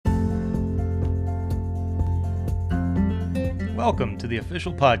Welcome to the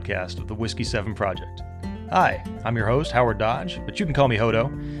official podcast of the Whiskey 7 Project. Hi, I'm your host, Howard Dodge, but you can call me Hodo,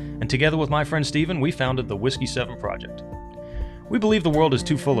 and together with my friend Steven, we founded the Whiskey 7 Project. We believe the world is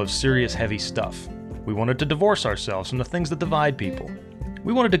too full of serious, heavy stuff. We wanted to divorce ourselves from the things that divide people.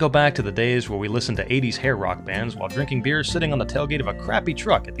 We wanted to go back to the days where we listened to 80s hair rock bands while drinking beer sitting on the tailgate of a crappy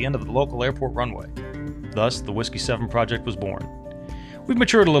truck at the end of the local airport runway. Thus, the Whiskey 7 Project was born. We've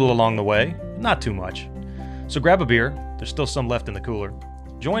matured a little along the way, not too much. So grab a beer, there's still some left in the cooler.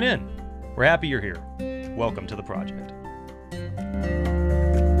 Join in. We're happy you're here. Welcome to the project.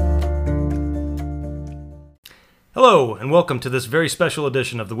 Hello, and welcome to this very special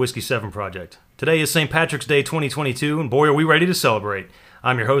edition of the Whiskey 7 Project. Today is St. Patrick's Day 2022, and boy, are we ready to celebrate.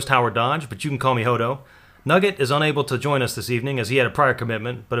 I'm your host, Howard Dodge, but you can call me Hodo. Nugget is unable to join us this evening as he had a prior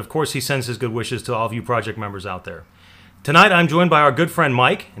commitment, but of course he sends his good wishes to all of you project members out there. Tonight I'm joined by our good friend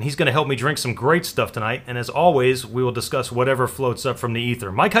Mike, and he's going to help me drink some great stuff tonight, and as always, we will discuss whatever floats up from the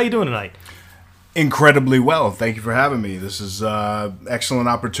ether. Mike, how you doing tonight? Incredibly well. Thank you for having me. This is an excellent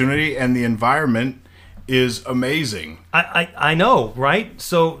opportunity, and the environment is amazing. I know, right?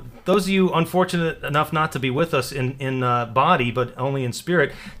 So those of you unfortunate enough not to be with us in body, but only in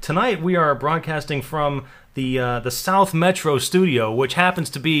spirit, tonight we are broadcasting from the South Metro studio, which happens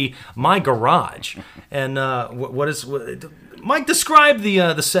to be my garage. And Mike, describe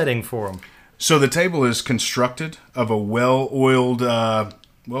the setting for him. So the table is constructed of a well-oiled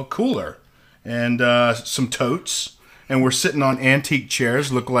cooler and some totes. And we're sitting on antique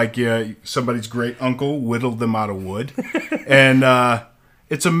chairs, look like somebody's great uncle whittled them out of wood. And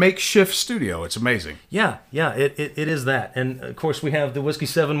it's a makeshift studio. It's amazing. Yeah, it is that. And of course, we have the Whiskey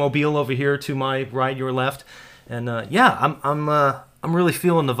 7 mobile over here to my right, your left. And I'm really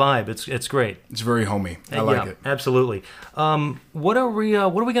feeling the vibe. It's great. It's very homey. I like it. Absolutely. What are we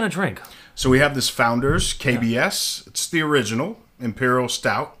going to drink? So we have this Founders KBS. It's the original Imperial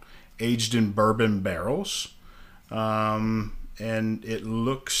Stout, aged in bourbon barrels. And it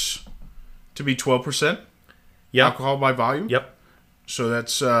looks to be 12% alcohol by volume. Yep. So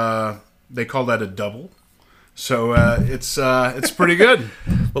that's they call that a double. So it's pretty good.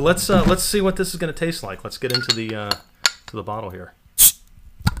 Well, let's see what this is going to taste like. Let's get into the bottle here.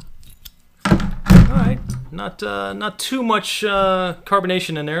 All right, not too much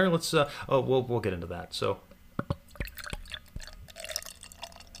carbonation in there. Let's we'll get into that. So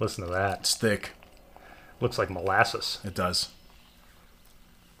listen to that. It's thick. Looks like molasses. It does.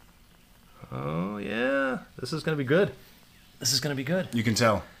 Oh, yeah. This is going to be good. This is going to be good. You can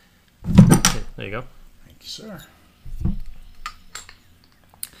tell. Okay, there you go. Thank you, sir.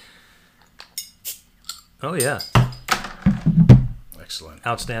 Oh, yeah. Excellent.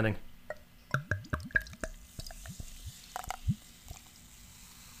 Outstanding.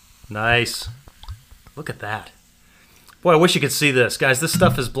 Nice. Look at that. Boy, I wish you could see this. Guys, this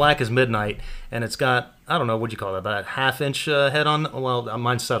stuff is black as midnight, and it's got, I don't know, what'd you call it, about a half-inch head on? Well,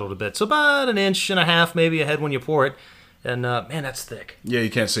 mine's settled a bit. So about an inch and a half, maybe, a head when you pour it. And, man, that's thick. Yeah,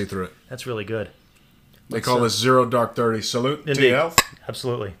 you can't see through it. That's really good. They call this Zero Dark 30. Salute to your health.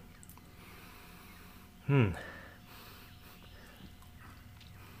 Absolutely.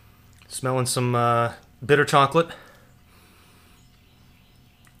 Smelling some bitter chocolate.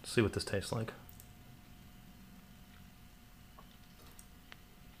 Let's see what this tastes like.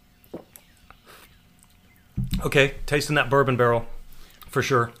 Okay, tasting that bourbon barrel, for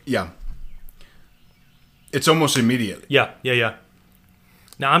sure. Yeah. It's almost immediate. Yeah.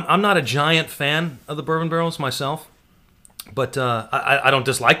 Now, I'm not a giant fan of the bourbon barrels myself, but I don't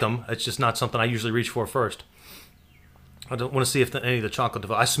dislike them. It's just not something I usually reach for first. I don't want to see if any of the chocolate.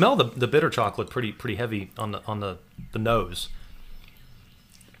 I smell the bitter chocolate pretty heavy on the nose.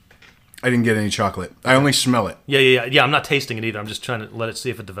 I didn't get any chocolate. I only smell it. Yeah. I'm not tasting it either. I'm just trying to let it see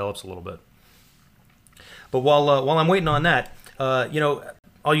if it develops a little bit. But while I'm waiting on that,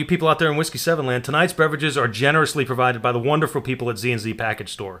 all you people out there in Whiskey 7 land, tonight's beverages are generously provided by the wonderful people at Z&Z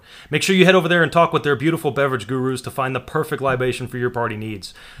Package Store. Make sure you head over there and talk with their beautiful beverage gurus to find the perfect libation for your party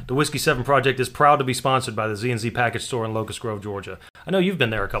needs. The Whiskey 7 Project is proud to be sponsored by the Z&Z Package Store in Locust Grove, Georgia. I know you've been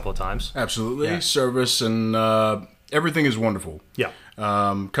there a couple of times. Absolutely. Yeah. Service and everything is wonderful. Yeah.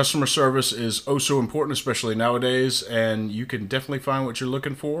 Customer service is oh so important, especially nowadays, and you can definitely find what you're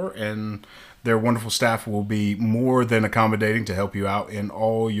looking for, and their wonderful staff will be more than accommodating to help you out in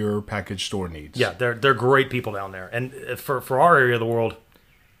all your package store needs. Yeah, they're great people down there. And for our area of the world,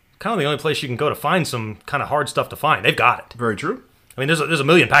 kind of the only place you can go to find some kind of hard stuff to find. They've got it. Very true. I mean, there's a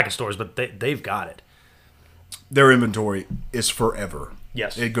million package stores, but they've got it. Their inventory is forever.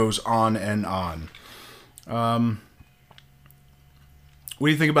 Yes. It goes on and on. What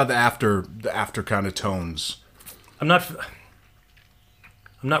do you think about the after kind of tones? I'm not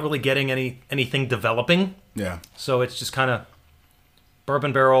I'm not really getting anything developing. Yeah. So it's just kind of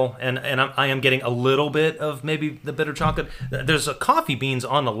bourbon barrel, and I am getting a little bit of maybe the bitter chocolate. There's a coffee beans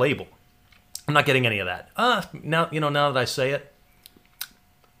on the label. I'm not getting any of that. Now that I say it.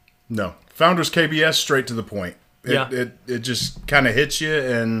 No. Founders KBS, straight to the point. It just kind of hits you,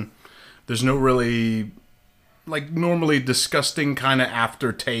 and there's no really, like, normally disgusting kind of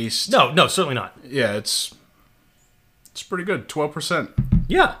aftertaste. No, certainly not. Yeah, it's pretty good. 12%.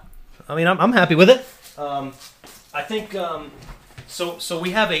 Yeah. I mean, I'm happy with it. I think, so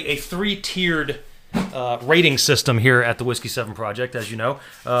we have a 3-tiered rating system here at the Whiskey 7 Project, as you know.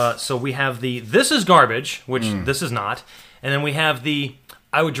 So we have the this is garbage, which this is not. And then we have the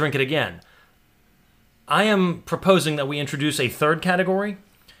I would drink it again. I am proposing that we introduce a third category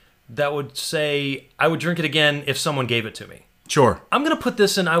that would say I would drink it again if someone gave it to me. Sure. I'm going to put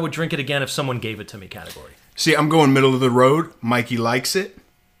this in I would drink it again if someone gave it to me category. See, I'm going middle of the road. Mikey likes it.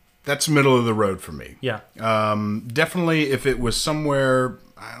 That's middle of the road for me. Yeah. Definitely if it was somewhere,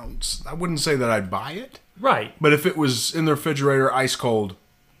 I wouldn't say that I'd buy it. Right. But if it was in the refrigerator, ice cold,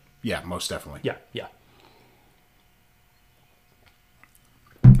 yeah, most definitely. Yeah.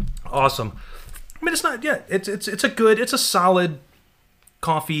 Awesome. I mean, it's not. Yeah, it's a solid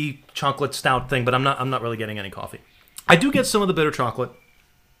coffee chocolate stout thing, but I'm not really getting any coffee. I do get some of the bitter chocolate.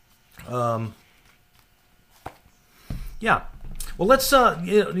 Yeah. Well, let's.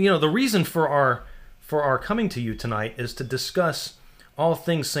 The reason for our coming to you tonight is to discuss all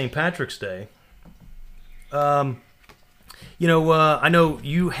things St. Patrick's Day. I know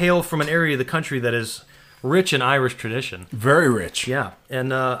you hail from an area of the country that is rich in Irish tradition. Very rich. Yeah,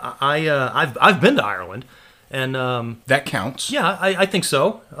 and I've been to Ireland, and that counts. Yeah, I think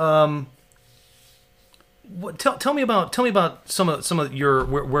so. Tell me about some of your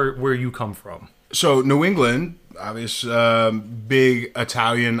where you come from. So New England, obvious, big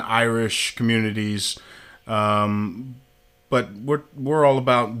Italian Irish communities, but we're all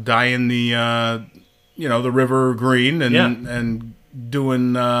about dyeing the the river green and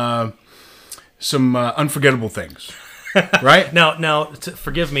doing some unforgettable things, right? Now,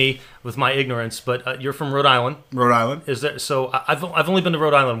 forgive me with my ignorance, but you're from Rhode Island. Rhode Island. Is there? So I've only been to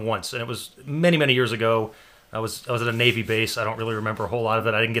Rhode Island once, and it was many years ago. I was at a Navy base. I don't really remember a whole lot of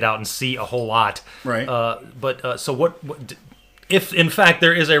it. I didn't get out and see a whole lot. Right. So what if in fact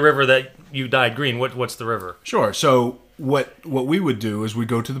there is a river that you dyed green? What's the river? Sure. So what we would do is we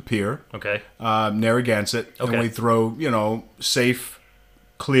go to the pier. Okay. Narragansett. Okay. And we throw safe,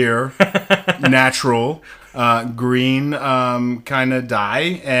 clear, natural, green kind of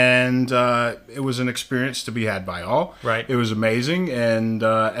dye, and it was an experience to be had by all. Right. It was amazing, and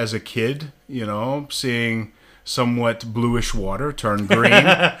as a kid, seeing somewhat bluish water turn green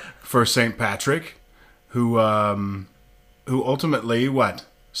for St. Patrick, who ultimately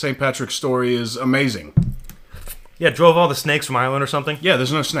St. Patrick's story is amazing. Yeah, drove all the snakes from Ireland or something. Yeah,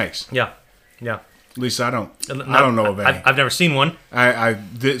 there's no snakes. Yeah. At least I don't know of any. I've never seen one. I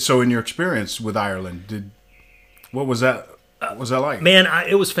did. So in your experience with Ireland, what was that? What was that like? Man,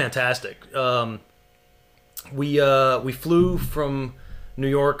 it was fantastic. We flew from New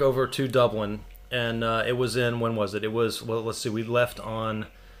York over to Dublin, and it was when was it? It was, let's see, we left on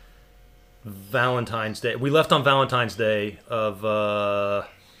Valentine's Day. We left on Valentine's Day of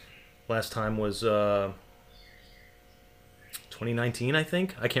last time was 2019, I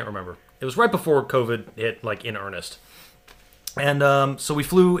think. I can't remember. It was right before COVID hit, like, in earnest. And so we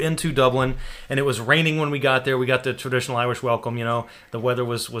flew into Dublin, and it was raining when we got there. We got the traditional Irish welcome, The weather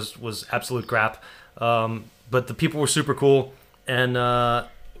was absolute crap. But the people were super cool. And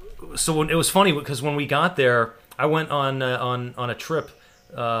so it was funny because when we got there, I went on a trip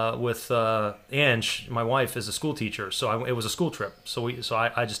with Ange, my wife, is a school teacher. So it was a school trip. So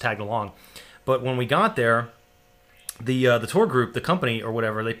I just tagged along. But when we got there, the tour group, the company or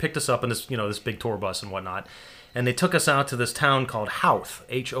whatever, they picked us up in this this big tour bus and whatnot, and they took us out to this town called Howth,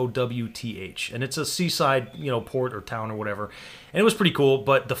 Howth, and it's a seaside port or town or whatever, and it was pretty cool.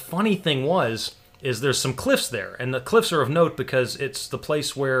 But the funny thing is there's some cliffs there, and the cliffs are of note because it's the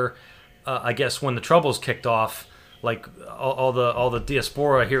place where I guess when the Troubles kicked off, like all the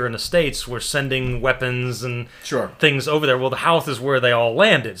diaspora here in the States were sending weapons and things over there. Well, the Howth is where they all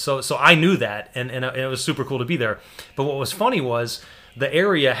landed. So I knew that, and it was super cool to be there. But what was funny was the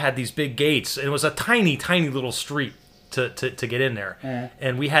area had these big gates, and it was a tiny little street to get in there.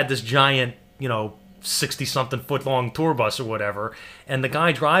 And we had this giant, 60-something foot long tour bus or whatever, and the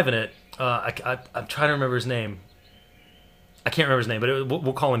guy driving it, I'm trying to remember his name. I can't remember his name, but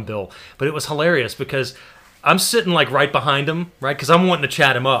we'll call him Bill. But it was hilarious because I'm sitting like right behind him, right? Because I'm wanting to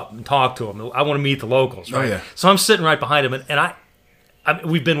chat him up and talk to him. I want to meet the locals, right? Oh, yeah. So I'm sitting right behind him, and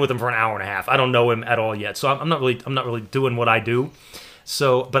we've been with him for an hour and a half. I don't know him at all yet, so I'm not really doing what I do.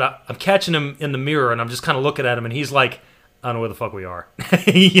 So, but I'm catching him in the mirror, and I'm just kind of looking at him, and he's like, I don't know where the fuck we are.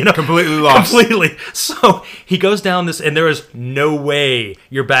 Completely lost. Completely. So he goes down this, and there is no way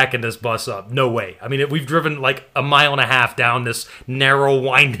you're backing this bus up. No way. I mean, we've driven like a mile and a half down this narrow,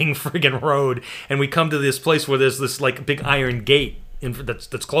 winding friggin' road, and we come to this place where there's this like big iron gate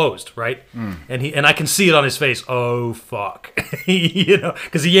that's closed, right? And I can see it on his face. Oh fuck,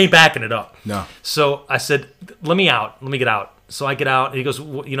 because he ain't backing it up. No. So I said, let me get out. So I get out, and he goes,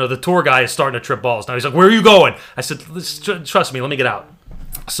 the tour guy is starting to trip balls. Now he's like, where are you going? I said, trust me, let me get out.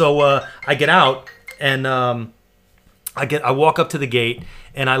 So I get out, and I walk up to the gate,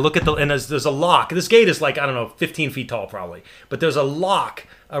 and I look at and there's a lock. This gate is like, I don't know, 15 feet tall probably. But there's a lock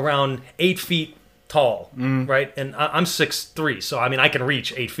around 8 feet tall, right? And I'm 6'3", so I mean I can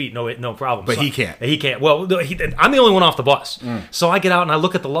reach 8 feet, no problem. But so, he can't. He can't. Well, I'm the only one off the bus. So I get out and I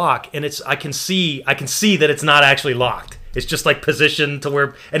look at the lock, and I can see that it's not actually locked. It's just like positioned to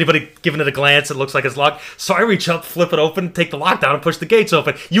where anybody giving it a glance, it looks like it's locked. So I reach up, flip it open, take the lock down, and push the gates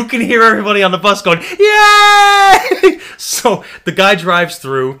open. You can hear everybody on the bus going, "Yay!" So the guy drives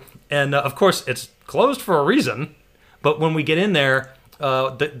through, and of course it's closed for a reason. But when we get in there,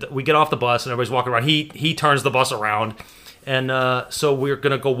 we get off the bus and everybody's walking around. He turns the bus around, and so we're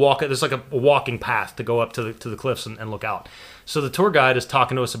gonna go walk. There's like a walking path to go up to the cliffs and look out. So the tour guide is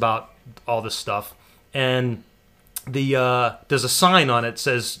talking to us about all this stuff, and there's a sign on it that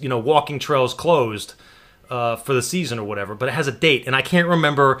says, walking trails closed for the season or whatever, but it has a date, and I can't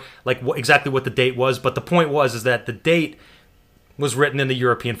remember like exactly what the date was, but the point is that the date was written in the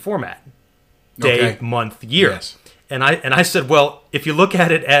European format, day, month, year. Yes. And I said, well, if you look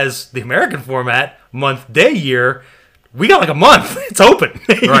at it as the American format, month, day, year, we got like a month. It's open.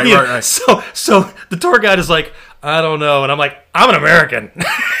 Right. So the tour guide is like, I don't know. And I'm like, I'm an American.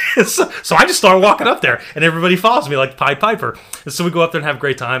 so I just start walking up there, and everybody follows me like Pied Piper. And so we go up there and have a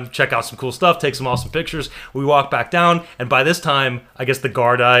great time, check out some cool stuff, take some awesome pictures. We walk back down, and by this time, I guess the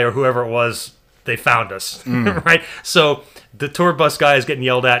guard-eye or whoever it was, they found us, right? So the tour bus guy is getting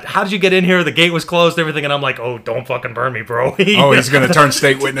yelled at. How did you get in here? The gate was closed, everything. And I'm like, oh, don't fucking burn me, bro. He's going to turn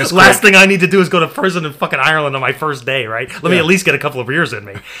state witness. Last thing I need to do is go to prison in fucking Ireland on my first day, right? Let me at least get a couple of beers in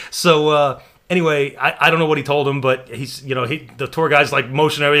me. So anyway, I don't know what he told him, but he's, the tour guy's like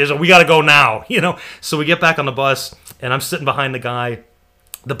motioning everybody. He's like, we got to go now, So we get back on the bus, and I'm sitting behind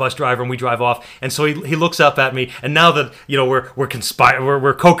the bus driver, and we drive off. And so he looks up at me, and now that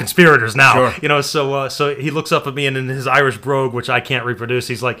we're co-conspirators now, Sure. So he looks up at me, and in his Irish brogue, which I can't reproduce,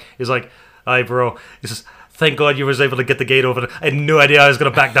 he's like, "Hi, bro." He says, "Thank God you was able to get the gate open. I had no idea I was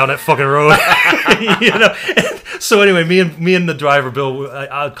going to back down that fucking road." So anyway, me and the driver Bill,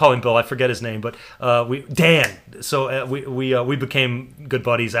 I'll call him Bill. I forget his name, but Dan. So we became good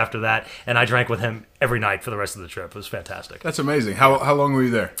buddies after that, and I drank with him every night for the rest of the trip. It was fantastic. That's amazing. How long were you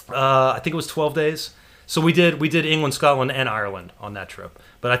there? I think it was 12 days. So we did England, Scotland, and Ireland on that trip.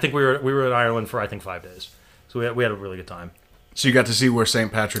 But I think we were in Ireland for 5 days. So we had a really good time. So you got to see where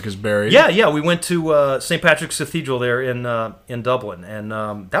St. Patrick is buried? Yeah. We went to St. Patrick's Cathedral there in Dublin, and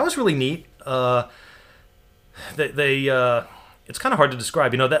that was really neat. It's kind of hard to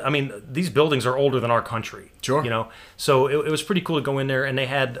describe. These buildings are older than our country. Sure. So it was pretty cool to go in there, and they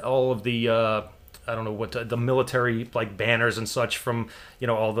had all of the I don't know what the military like banners and such from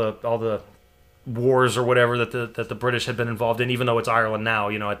all the wars or whatever that the British had been involved in. Even though it's Ireland now,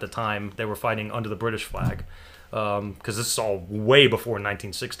 at the time they were fighting under the British flag, because this is all way before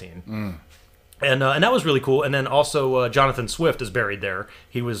 1916. And that was really cool. And then also Jonathan Swift is buried there.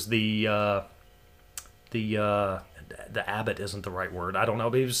 He was the abbot isn't the right word. I don't know,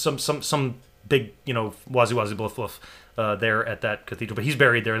 but he was some big, wazi bluff bluff there at that cathedral. But he's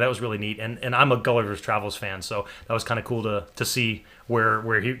buried there. That was really neat. And I'm a Gulliver's Travels fan, so that was kind of cool to see where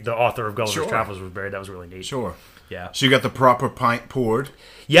the author of Gulliver's Travels was buried. That was really neat. Sure. Yeah. So you got the proper pint poured?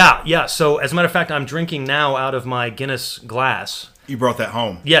 Yeah. So as a matter of fact, I'm drinking now out of my Guinness glass. You brought that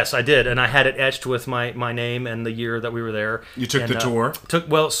home? Yes, I did, and I had it etched with my name and the year that we were there. You took the tour?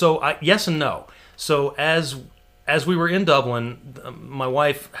 Yes and no. So as we were in Dublin, my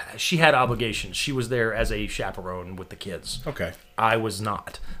wife, she had obligations. She was there as a chaperone with the kids. Okay. I was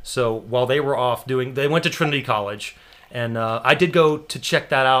not. So while they were off they went to Trinity College, and I did go to check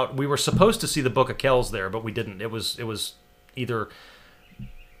that out. We were supposed to see the Book of Kells there, but we didn't. It was either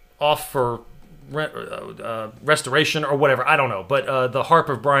off for restoration or whatever. I don't know. But the harp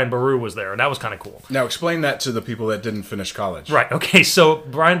of Brian Boru was there, and that was kind of cool. Now explain that to the people that didn't finish college. Right. Okay. So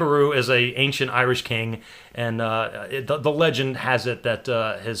Brian Boru is a ancient Irish king, and the legend has it that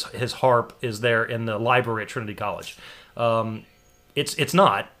his harp is there in the library at Trinity College. It's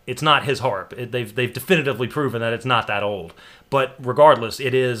not his harp. They've definitively proven that it's not that old. But regardless,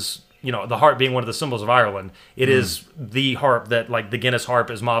 it is, the harp being one of the symbols of Ireland. It is the harp that, like, the Guinness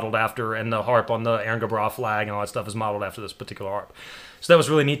harp is modeled after, and the harp on the Erin go Bragh flag and all that stuff is modeled after this particular harp. So that was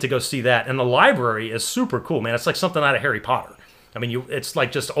really neat to go see that. And the library is super cool, man. It's like something out of Harry Potter. I mean, it's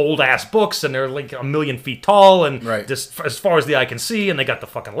like just old ass books, and they're like 1,000,000 feet tall, and just as far as the eye can see, and they got the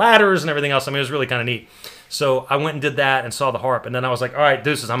fucking ladders and everything else. I mean, it was really kind of neat. So I went and did that and saw the harp, and then I was like, all right,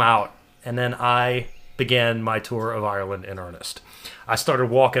 deuces, I'm out. And then I began my tour of Ireland in earnest. I started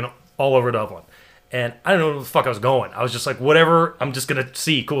walking all over Dublin, and I don't know where the fuck I was going. I was just like, whatever, I'm just going to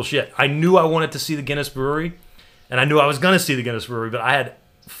see cool shit. I knew I wanted to see the Guinness Brewery, and I knew I was going to see the Guinness Brewery, but I had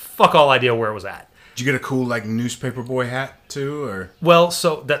fuck all idea where it was at. Did you get a cool, like, newspaper boy hat too, or? Well,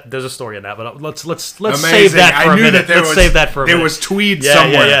 so there's a story in that, but let's save that for a minute. Let's save that for a minute. There was tweed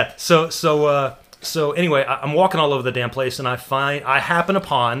somewhere. Yeah. So anyway, I'm walking all over the damn place, and I happen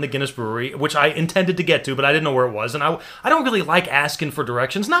upon the Guinness Brewery, which I intended to get to, but I didn't know where it was. And I don't really like asking for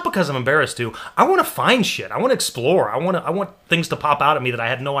directions, not because I'm embarrassed to. I want to find shit. I want to explore. I want things to pop out at me that I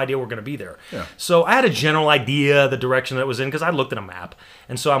had no idea were going to be there. Yeah. So I had a general idea the direction that it was in because I looked at a map,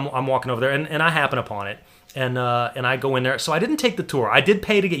 and so I'm walking over there, and I happen upon it. And I go in there. So I didn't take the tour. I did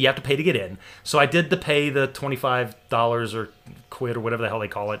pay to get. You have to pay to get in. So I did pay the $25 or quid or whatever the hell they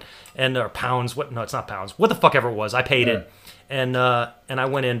call it, or pounds. What? No, it's not pounds. What the fuck ever it was. I paid it, and I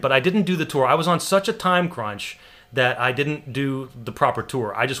went in. But I didn't do the tour. I was on such a time crunch that I didn't do the proper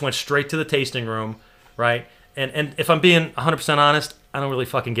tour. I just went straight to the tasting room, right? And if I'm being 100% honest, I don't really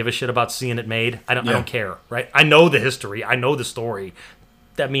fucking give a shit about seeing it made. I don't care, right? I know the history. I know the story.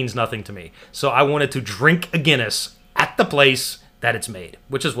 That means nothing to me. So I wanted to drink a Guinness at the place that it's made,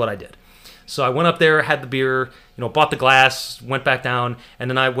 which is what I did. So I went up there, had the beer, bought the glass, went back down,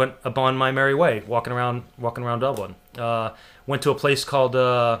 and then I went upon my merry way, walking around Dublin. Went to a place called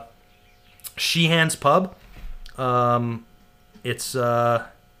Sheehan's Pub. It's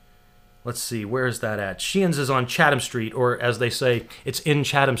let's see, where is that at? Sheehan's is on Chatham Street, or as they say, it's in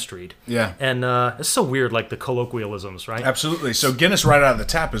Chatham Street. Yeah. And it's so weird, like the colloquialisms, right? Absolutely. So Guinness right out of the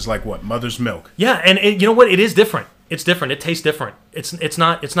tap is like what? Mother's milk. Yeah, and you know what? It is different. It's different. It tastes different. It's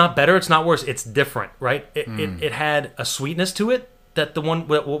not better. It's not worse. It's different, right? It had a sweetness to it that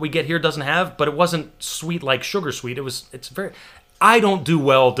what we get here doesn't have, but it wasn't sweet like sugar sweet. It's very. I don't do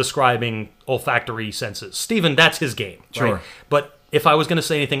well describing olfactory senses. Stephen, that's his game, sure. Right? But if I was going to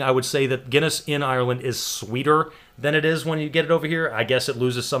say anything, I would say that Guinness in Ireland is sweeter than it is when you get it over here. I guess it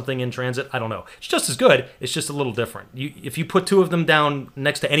loses something in transit. I don't know. It's just as good. It's just a little different. If you put two of them down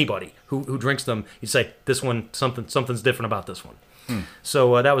next to anybody who drinks them, you'd say, this one, something's different about this one.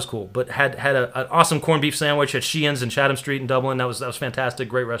 So that was cool. But had an awesome corned beef sandwich at Sheehan's in Chatham Street in Dublin. That was fantastic.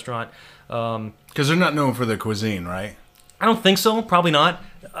 Great restaurant. Because they're not known for their cuisine, right? I don't think so. Probably not.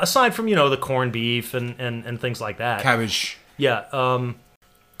 Aside from, the corned beef and things like that. Cabbage. Yeah.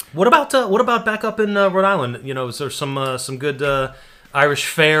 What about back up in Rhode Island? Is there some good Irish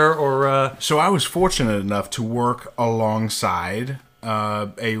fare or? So I was fortunate enough to work alongside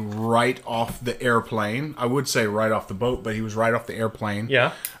a right off the airplane. I would say right off the boat, but he was right off the airplane.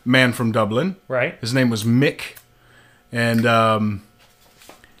 Yeah. Man from Dublin. Right. His name was Mick, and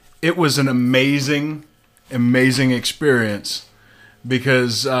it was an amazing experience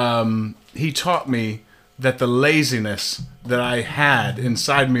because he taught me that the laziness that I had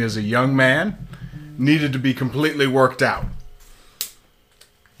inside me as a young man needed to be completely worked out.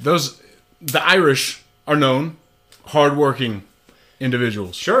 The Irish are known hardworking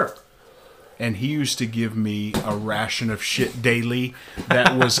individuals. Sure. And he used to give me a ration of shit daily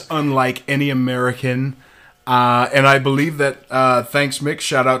that was unlike any American. And I believe that, thanks Mick,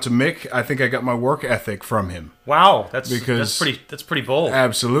 shout out to Mick, I think I got my work ethic from him. Wow, that's pretty bold.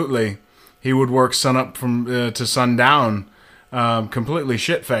 Absolutely. He would work sun up to sundown, completely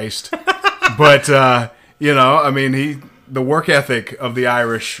shit-faced. But, the work ethic of the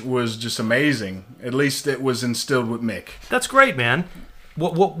Irish was just amazing. At least it was instilled with Mick. That's great, man.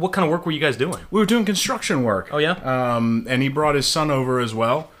 What kind of work were you guys doing? We were doing construction work. Oh, yeah? And he brought his son over as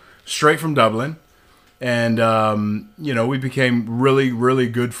well, straight from Dublin. And, we became really, really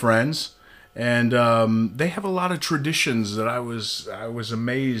good friends. And they have a lot of traditions that I was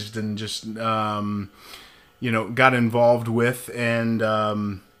amazed and just, got involved with.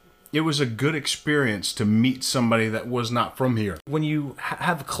 And it was a good experience to meet somebody that was not from here. When you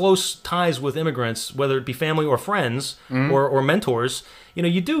have close ties with immigrants, whether it be family or friends or mentors,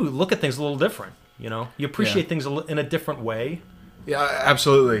 you do look at things a little different. You appreciate things in a different way. Yeah,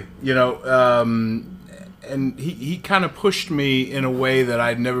 absolutely. And he kind of pushed me in a way that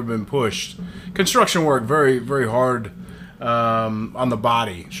I'd never been pushed. Construction work, very, very hard on the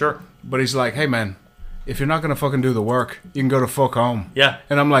body. Sure. But he's like, hey, man, if you're not going to fucking do the work, you can go to fuck home. Yeah.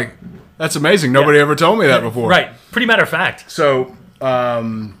 And I'm like, that's amazing. Nobody ever told me that before. Right. Pretty matter of fact. So,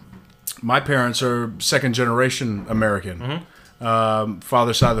 my parents are second generation American.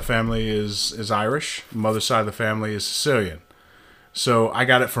 Father's side of the family is Irish. Mother's side of the family is Sicilian. So I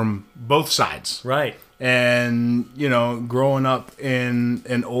got it from both sides. Right. And, growing up in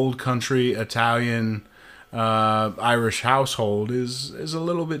an old country Italian Irish household is a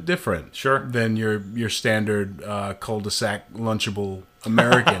little bit different. Sure. Than your standard cul-de-sac lunchable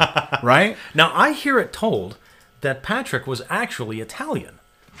American, right? Now, I hear it told that Patrick was actually Italian.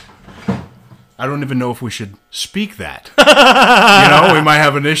 I don't even know if we should speak that. We might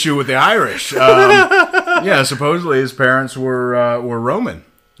have an issue with the Irish. Yeah, supposedly his parents were Roman.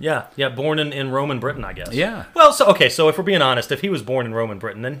 Yeah, born in Roman Britain, I guess. Yeah. Well, so if we're being honest, if he was born in Roman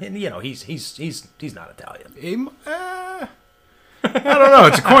Britain, then he's not Italian. I don't know.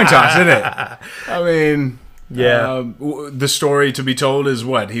 It's a coin toss, isn't it? I mean, yeah. The story to be told is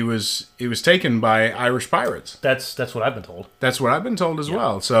what he was taken by Irish pirates. That's what I've been told. That's what I've been told as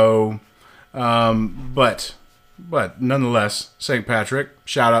well. So, but nonetheless, St. Patrick.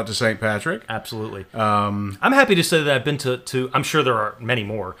 Shout out to St. Patrick. Absolutely. I'm happy to say that I've been to. I'm sure there are many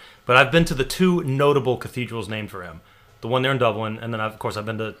more, but I've been to the two notable cathedrals named for him. The one there in Dublin, and then of course I've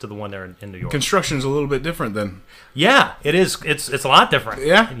been to the one there in New York. Construction's a little bit different then. Yeah, it is. It's a lot different.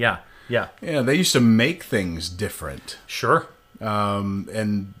 Yeah. Yeah. Yeah, they used to make things different. Sure.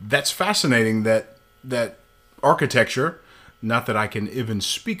 And that's fascinating that architecture, not that I can even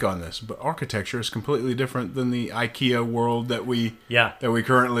speak on this, but architecture is completely different than the IKEA world that we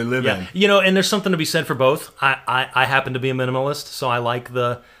currently live in. And there's something to be said for both. I happen to be a minimalist, so I like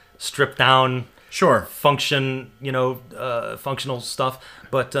the stripped down functional stuff,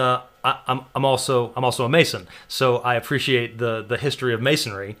 but I'm also a Mason, so I appreciate the history of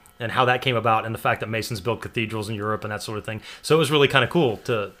Masonry and how that came about, and the fact that Masons built cathedrals in Europe and that sort of thing. So it was really kind of cool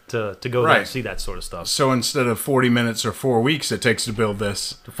to go there and see that sort of stuff. So instead of 40 minutes or 4 weeks it takes to build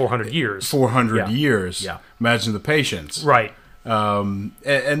this, 400 years. 400 years. Yeah. Imagine the patience. Right. And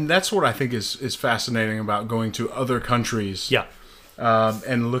that's what I think is fascinating about going to other countries. Yeah.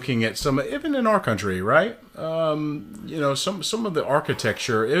 And looking at even in our country, right? Some of the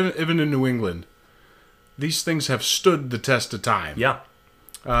architecture, even in New England, these things have stood the test of time. Yeah.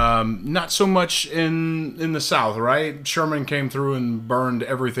 Not so much in the South, right? Sherman came through and burned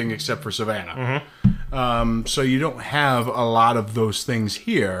everything except for Savannah. Mm-hmm. So you don't have a lot of those things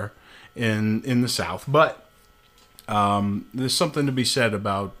here in the South. But there's something to be said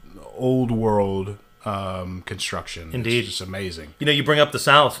about old world construction. Indeed. It's just amazing. You bring up the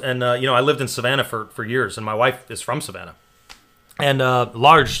South, and I lived in Savannah for years, and my wife is from Savannah. And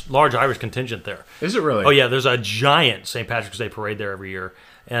large Irish contingent there. Is it really? Oh yeah, there's a giant St. Patrick's Day parade there every year.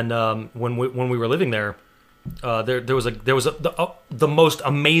 And when we were living there, there was the most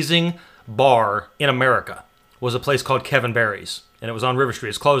amazing bar in America was a place called Kevin Barry's, and it was on River Street.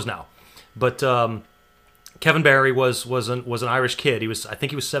 It's closed now, but Kevin Barry was an Irish kid. I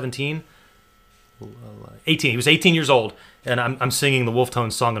think he was 17, 18. He was 18 years old. And I'm singing the Wolf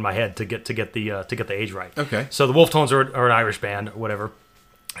Tones song in my head to get the age right. Okay. So the Wolf Tones are an Irish band, or whatever,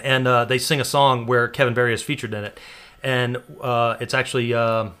 and they sing a song where Kevin Barry is featured in it, and it's actually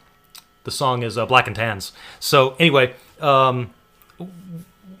the song is Black and Tans. So anyway, Kevin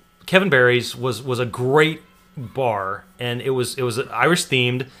Barry's was a great bar, and it was Irish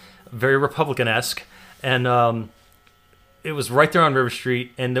themed, very Republican-esque, and it was right there on River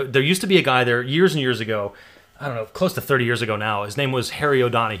Street. And there used to be a guy there years and years ago. I don't know, close to 30 years ago now. His name was Harry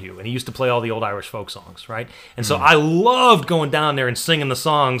O'Donoghue, and he used to play all the old Irish folk songs, right? And so I loved going down there and singing the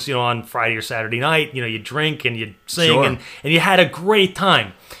songs, on Friday or Saturday night. You'd drink and you'd sing, Sure. and you had a great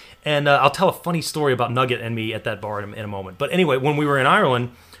time. And I'll tell a funny story about Nugget and me at that bar in a moment. But anyway, when we were in Ireland,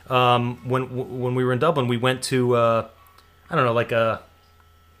 when we were in Dublin, we went to, I don't know, like a...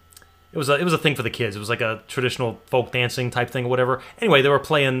 It was a thing for the kids. It was like a traditional folk dancing type thing or whatever. Anyway, they were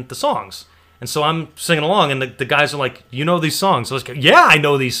playing the songs. And so I'm singing along, and the guys are like, "You know these songs?" So I was like, "Yeah, I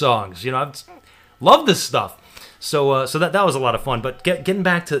know these songs. I love this stuff." So that was a lot of fun. But getting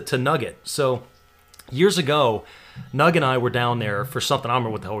back to Nugget. So years ago, Nug and I were down there for something. I don't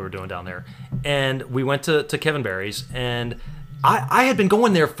remember what the hell we were doing down there. And we went to Kevin Barry's, and I had been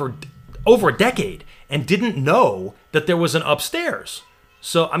going there for over a decade and didn't know that there was an upstairs.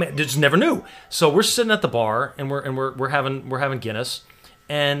 So I just never knew. So we're sitting at the bar, and we're having Guinness.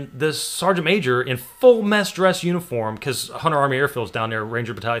 And this sergeant major in full mess dress uniform, because Hunter Army Airfield's down there,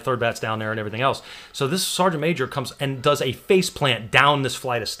 Ranger Battalion, 3rd Bat's down there, and everything else. So this sergeant major comes and does a face plant down this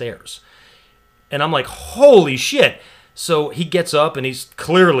flight of stairs. And I'm like, holy shit. So he gets up, and he's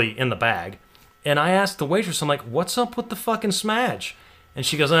clearly in the bag. And I asked the waitress, I'm like, what's up with the fucking Smadge? And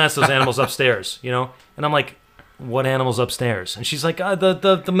she goes, that's those animals upstairs, you know? And I'm like, what animals upstairs? And she's like,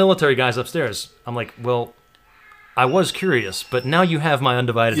 the military guys upstairs. I'm like, well, I was curious, but now you have my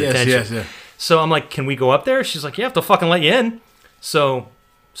undivided attention. Yes. So I'm like, can we go up there? She's like, yeah, I have to fucking let you in. So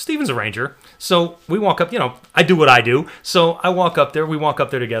Steven's a ranger. So we walk up, you know, I do what I do. So I walk up there, we walk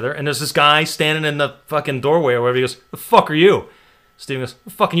up there together, and there's this guy standing in the fucking doorway or whatever. He goes, the fuck are you? Steven goes,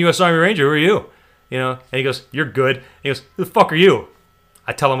 fucking U.S. Army Ranger, who are you? You know, and he goes, you're good. And he goes, who the fuck are you?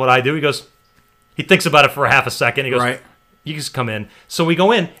 I tell him what I do. He goes, he thinks about it for a half a second. He goes, right. You just come in. So we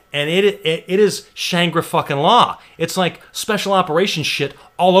go in, and it is Shangri-fucking-La. It's like special operations shit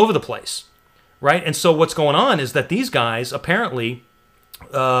all over the place, right? And so what's going on is that these guys, apparently,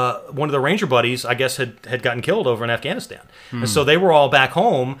 one of the Ranger buddies, I guess, had gotten killed over in Afghanistan. And so they were all back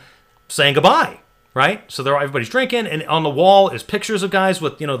home saying goodbye. Right? So everybody's drinking, and on the wall is pictures of guys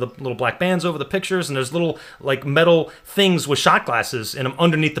with, you know, the little black bands over the pictures, and there's little, like, metal things with shot glasses in them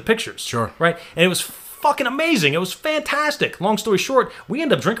underneath the pictures. Sure. Right? And it was fucking amazing. It was fantastic. Long story short, we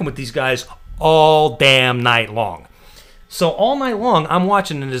ended up drinking with these guys all damn night long. So all night long, I'm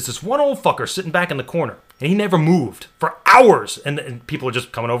watching, and there's this one old fucker sitting back in the corner, and he never moved for hours, and people are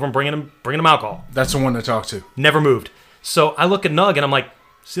just coming over and bringing him alcohol. That's the one to talk to. Never moved. So I look at Nug, and I'm like,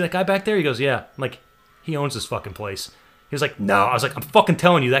 see that guy back there? He goes, yeah. I'm like, he owns this fucking place. He was like, no. I was like, I'm fucking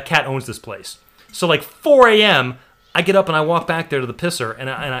telling you, that cat owns this place. So like 4 a.m., I get up and I walk back there to the pisser, and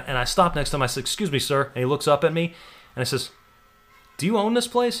I stop next to him. I said, excuse me, sir. And he looks up at me, and I says, do you own this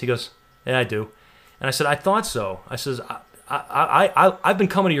place? He goes, yeah, I do. And I said, I thought so. I says, I've been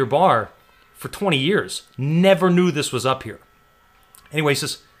coming to your bar for 20 years. Never knew this was up here. Anyway, he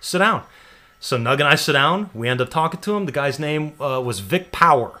says, sit down. So Nug and I sit down. We end up talking to him. The guy's name was Vic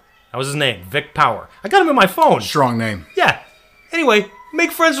Power. That was his name, Vic Power. I got him in my phone. Strong name. Yeah. Anyway,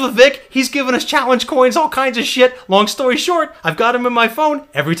 make friends with Vic. He's giving us challenge coins, all kinds of shit. Long story short, I've got him in my phone.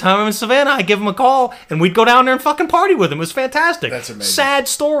 Every time I'm in Savannah, I give him a call, and we'd go down there and fucking party with him. It was fantastic. That's amazing. Sad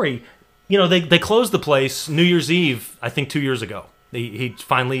story. You know, they closed the place New Year's Eve, I think 2 years ago. He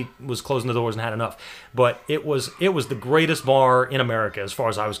finally was closing the doors and had enough. But it was the greatest bar in America as far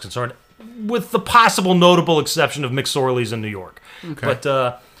as I was concerned, with the possible notable exception of McSorley's in New York. Okay.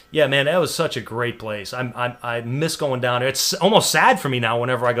 But yeah, man, that was such a great place. I miss going down there. It's almost sad for me now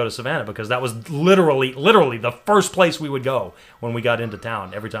whenever I go to Savannah, because that was literally the first place we would go when we got into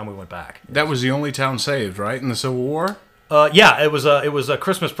town. Every time we went back. That was the only town saved, right, in the Civil War? Yeah, it was a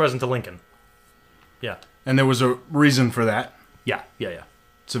Christmas present to Lincoln. Yeah. And there was a reason for that. Yeah.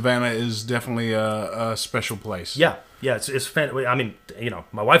 Savannah is definitely a special place. Yeah, it's fan. I mean, you know,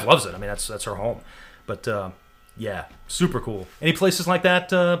 my wife loves it. I mean, that's her home. But yeah, super cool. Any places like that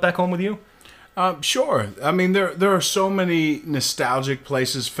back home with you? Sure. I mean, there are so many nostalgic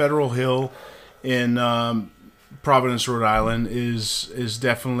places. Federal Hill in Providence, Rhode Island is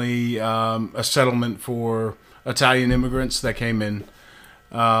definitely a settlement for Italian immigrants that came in,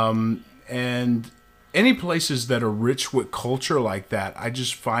 and any places that are rich with culture like that, I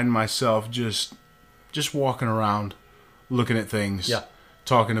just find myself just walking around, looking at things,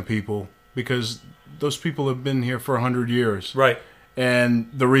 talking to people, because those people have been here for 100 years. Right. And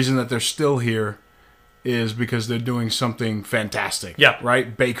the reason that they're still here is because they're doing something fantastic. Yeah.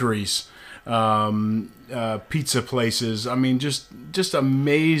 Right? Bakeries, pizza places. I mean, just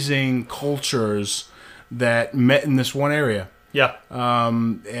amazing cultures that met in this one area. Yeah.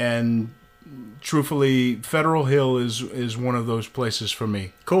 And truthfully, Federal Hill is one of those places for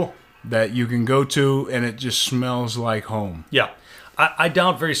me. Cool. That you can go to and it just smells like home. Yeah. I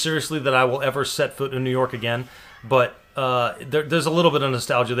doubt very seriously that I will ever set foot in New York again, but there's a little bit of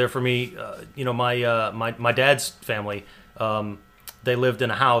nostalgia there for me. You know, my dad's family, they lived in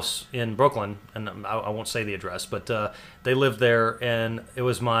a house in Brooklyn, and I won't say the address, but they lived there, and it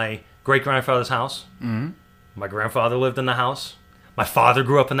was my great-grandfather's house. Mm-hmm. My grandfather lived in the house. My father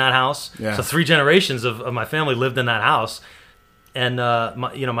grew up in that house. Yeah. So 3 generations of my family lived in that house. And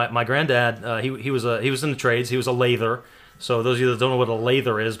my granddad, he was in the trades. He was a lather. So those of you that don't know what a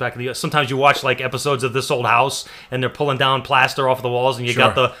lather is, back in the sometimes you watch like episodes of This Old House, and they're pulling down plaster off the walls, and you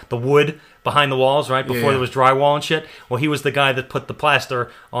got the wood behind the walls, right? Before there was drywall and shit. Well, he was the guy that put the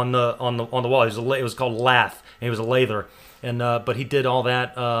plaster on the wall. It was called lath, and he was a lather. And but he did all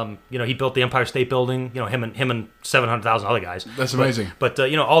that. You know, he built the Empire State Building. You know, him and 700,000 other guys. That's amazing. But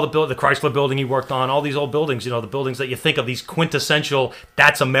you know, all the Chrysler Building he worked on, all these old buildings. You know, the buildings that you think of, these quintessential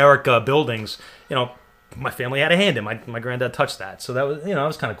 "That's America" buildings. You know, my family had a hand in. My granddad touched that, so that was that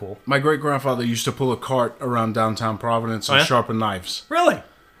was kind of cool. My great grandfather used to pull a cart around downtown Providence and sharpen knives. Really?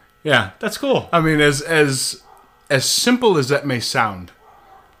 Yeah, that's cool. I mean, as as simple as that may sound,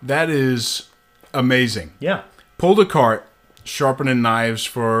 that is amazing. Yeah. Pulled a cart, sharpening knives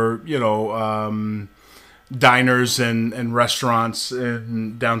for, diners and restaurants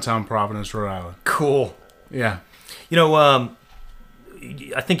in downtown Providence, Rhode Island. Cool. Yeah. I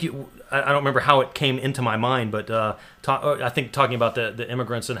think I don't remember how it came into my mind, but I think talking about the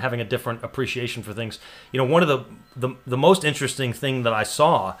immigrants and having a different appreciation for things. One of the most interesting thing that I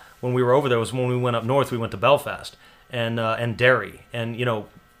saw when we were over there was when we went up north. We went to Belfast and Derry, and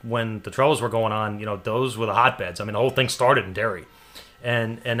when the Troubles were going on, those were the hotbeds. I mean, the whole thing started in Derry,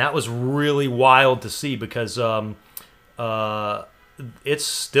 and that was really wild to see because it's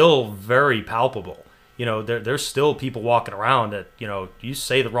still very palpable. There's still people walking around that, you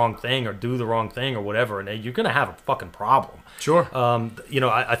say the wrong thing or do the wrong thing or whatever, and you're going to have a fucking problem. Sure.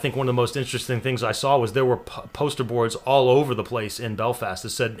 I think one of the most interesting things I saw was there were poster boards all over the place in Belfast that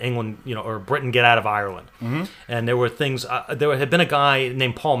said England, or Britain, get out of Ireland. Mm-hmm. And there were things, there had been a guy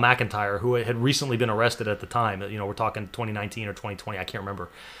named Paul McIntyre who had recently been arrested at the time. We're talking 2019 or 2020, I can't remember.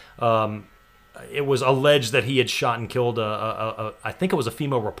 It was alleged that he had shot and killed I think it was a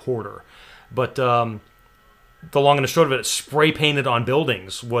female reporter. But the long and the short of it, spray painted on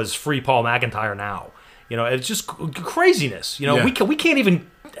buildings was "Free Paul McIntyre now." It's just craziness. Yeah. We can't even,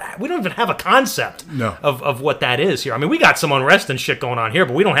 we don't even have a concept of what that is here. I mean, we got some unrest and shit going on here,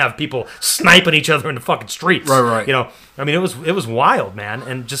 but we don't have people sniping each other in the fucking streets. Right. I mean, it was wild, man,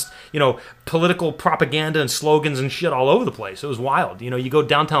 and just political propaganda and slogans and shit all over the place. It was wild. You go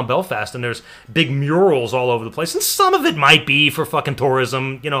downtown Belfast and there's big murals all over the place, and some of it might be for fucking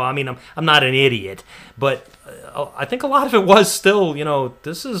tourism. I mean, I'm not an idiot, but I think a lot of it was still,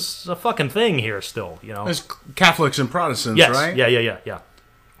 this is a fucking thing here still. There's Catholics and Protestants, yes. right? Yeah.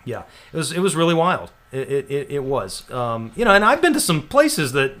 It was really wild. It was. And I've been to some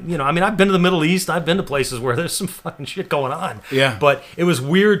places that, I've been to the Middle East. I've been to places where there's some fucking shit going on. Yeah. But it was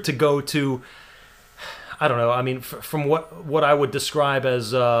weird to go to, I don't know. I mean, from what I would describe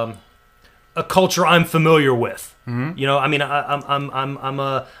as a culture I'm familiar with. Mm-hmm. I mean,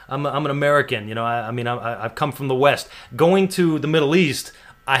 I'm an American. I've come from the West. Going to the Middle East,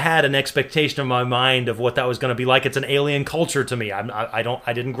 I had an expectation in my mind of what that was going to be like. It's an alien culture to me. I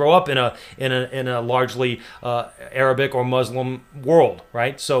didn't grow up in a largely Arabic or Muslim world,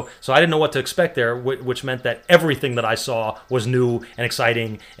 right? So I didn't know what to expect there, which meant that everything that I saw was new and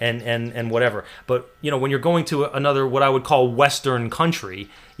exciting and whatever. But when you're going to another what I would call Western country,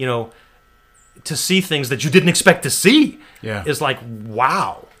 to see things that you didn't expect to see, is like,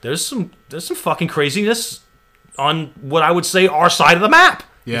 wow. There's some fucking craziness on what I would say our side of the map.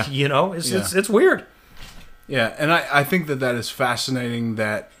 Yeah. It's weird. Yeah, and I think that is fascinating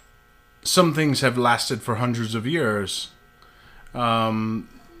that some things have lasted for hundreds of years,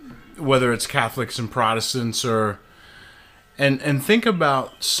 whether it's Catholics and Protestants and think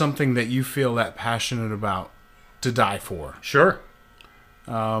about something that you feel that passionate about to die for. Sure.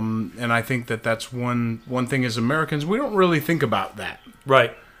 And I think that's one thing as Americans, we don't really think about that.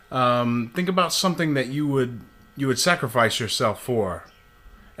 Right. Think about something that you would sacrifice yourself for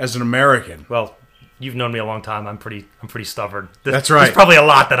as an American. Well, you've known me a long time. I'm pretty stubborn. That's right. There's probably a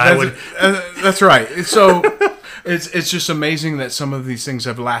lot that I would. That's right. So it's just amazing that some of these things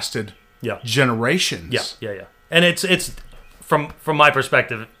have lasted generations. Yeah. And it's from my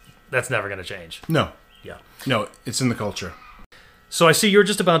perspective, that's never going to change. No. Yeah. No, it's in the culture. So I see you're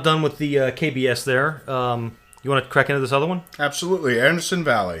just about done with the KBS there. You want to crack into this other one? Absolutely. Anderson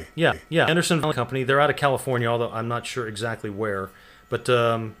Valley. Yeah. Anderson Valley Company. They're out of California, although I'm not sure exactly where. But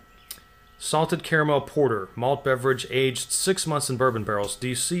salted caramel porter, malt beverage, aged 6 months in bourbon barrels. Do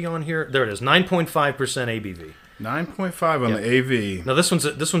you see on here? There it is, 9.5% ABV. 9.5 on the AV. Now this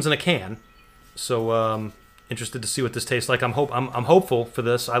one's in a can. So interested to see what this tastes like. I'm hopeful for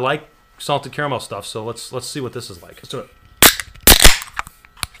this. I like salted caramel stuff, so let's see what this is like. Let's do it.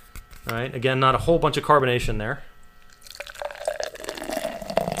 All right, again, not a whole bunch of carbonation there.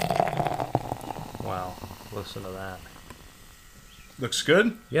 Wow, listen to that. Looks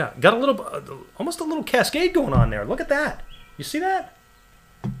good. Yeah, got a little, almost a little cascade going on there. Look at that. You see that?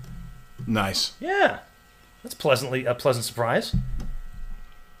 Nice. Yeah, that's a pleasant surprise.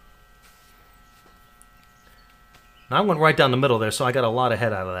 Now I went right down the middle there, so I got a lot of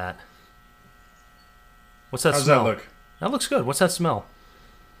head out of that. What's that smell? How's that look? That looks good. What's that smell?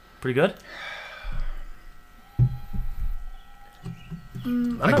 Pretty good?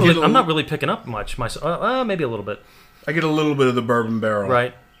 I'm not really picking up much. Maybe a little bit. I get a little bit of the bourbon barrel.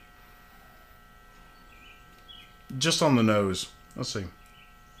 Right. Just on the nose. Let's see.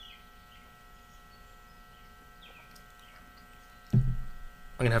 I'm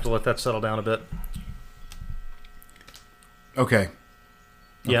going to have to let that settle down a bit. Okay.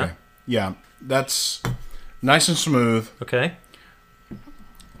 Yeah. Okay. Yeah. That's nice and smooth. Okay.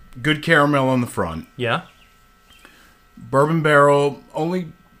 Good caramel on the front. Yeah. Bourbon barrel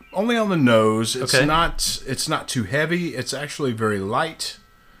only on the nose. It's Okay. not too heavy. It's actually very light.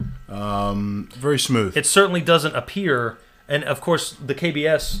 Very smooth. It certainly doesn't appear, and of course the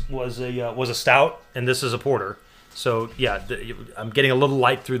KBS was a stout, and this is a porter. So yeah, I'm getting a little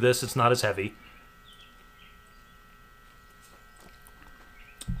light through this. It's not as heavy.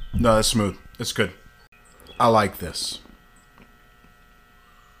 No, that's smooth. It's good. I like this.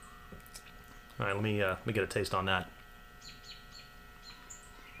 All right, let me get a taste on that.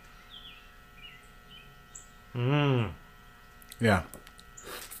 Yeah.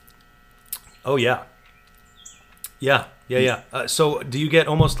 Oh yeah. Yeah. So do you get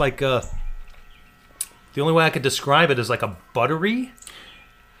almost like the only way I could describe it is like a buttery?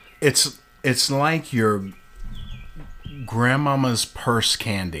 It's like your grandmama's purse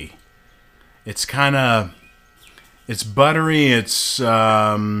candy. It's it's buttery. It's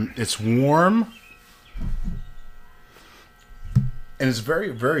warm, and it's very,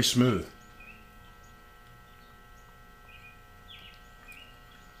 very smooth.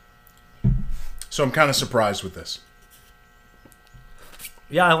 So I'm kind of surprised with this.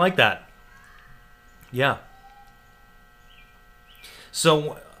 Yeah, I like that. Yeah.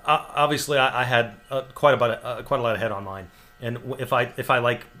 So obviously, I had quite a lot of head on mine, and if I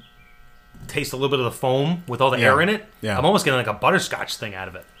like taste a little bit of the foam with all the air in it, I'm almost getting like a butterscotch thing out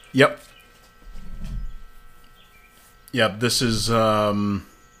of it. Yep. Yep. This is a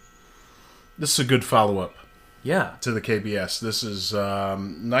good follow up. Yeah. To the KBS. This is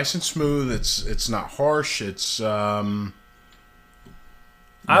nice and smooth. It's not harsh. It's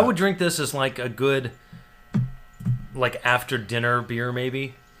I would drink this as like a good like after dinner beer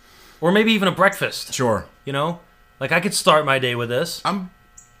maybe. Or maybe even a breakfast. Sure. You know? Like I could start my day with this.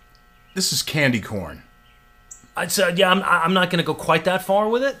 This is candy corn. I'd say I'm not going to go quite that far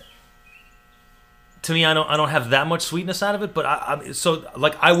with it. To me, I don't have that much sweetness out of it, but I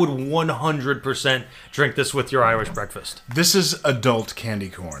would 100% drink this with your Irish breakfast. This is adult candy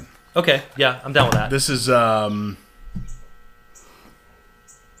corn. Okay, yeah, I'm down with that. This is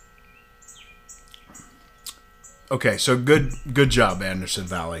okay. So good job, Anderson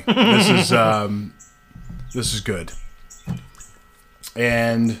Valley. This is good.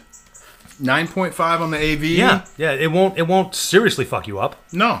 And 9.5 on the AV. Yeah, it won't seriously fuck you up.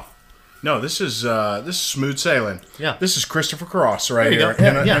 No, this is smooth sailing. Yeah. This is Christopher Cross right There you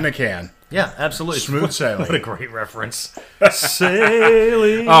here go. in a can. Yeah, absolutely. Smooth sailing. What a great reference.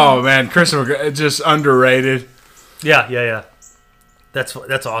 Sailing. Oh man, Christopher, just underrated. Yeah.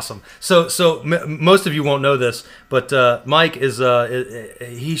 That's awesome. So most of you won't know this, but Mike is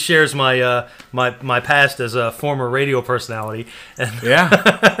he shares my past as a former radio personality. And Yeah.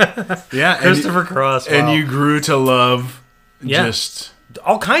 Christopher Cross. Wow. And you grew to love just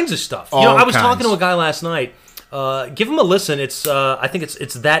all kinds of stuff. All I was kinds. talking to a guy last night. Give him a listen. It's I think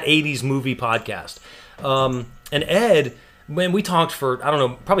it's that 80s movie podcast. And Ed, when we talked for I don't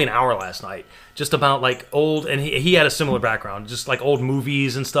know, probably an hour last night, just about like old, and he had a similar background, just like old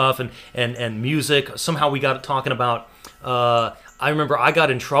movies and stuff, and music. Somehow we got talking about. I remember I got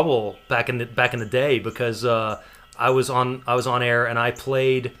in trouble back in the day because I was on air and I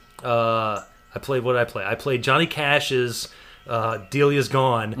played. What did I play? I played Johnny Cash's Delia's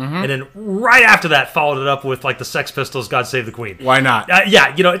Gone, and then right after that followed it up with like the Sex Pistols' God Save the Queen. Why not?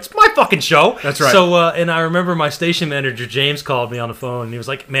 Yeah, it's my fucking show. That's right. So, and I remember my station manager James called me on the phone, and he was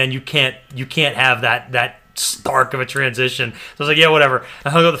like, "Man, you can't have that stark of a transition." So I was like, "Yeah, whatever." I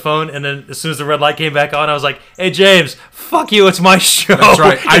hung up the phone, and then as soon as the red light came back on, I was like, "Hey, James, fuck you, it's my show." That's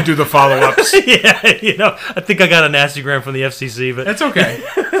right. I do the follow-ups. Yeah, I think I got a nasty gram from the FCC, but That's okay.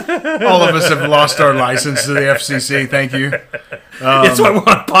 All of us have lost our license to the FCC. Thank you. that's why we're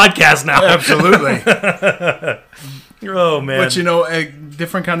on a podcast now. Absolutely. Oh man! But a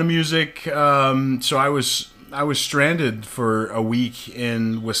different kind of music. So I was stranded for a week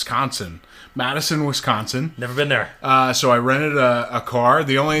in Wisconsin, Madison, Wisconsin. Never been there. So I rented a car.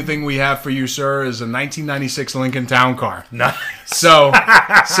 The only thing we have for you, sir, is a 1996 Lincoln Town Car. Nice. So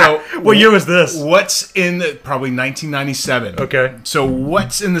What year was this? What's in probably 1997? Okay. So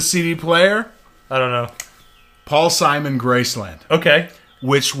what's in the CD player? I don't know. Paul Simon, Graceland, Okay.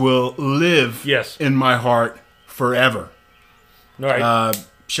 which will live Yes. in my heart forever. All right.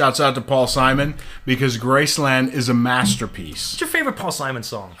 Shouts out to Paul Simon because Graceland is a masterpiece. What's your favorite Paul Simon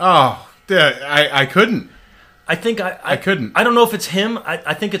song? Oh, I couldn't. I think I couldn't. I don't know if it's him.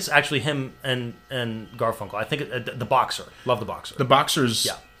 I think it's actually him and Garfunkel. I think the Boxer. Love the Boxer. The Boxers.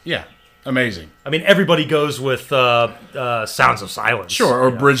 Yeah. Yeah. Amazing. I mean, everybody goes with Sounds of Silence. Sure,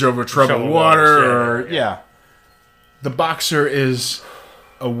 or Bridge Over Troubled Water, yeah. The Boxer is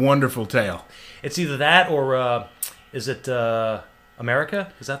a wonderful tale. It's either that or is it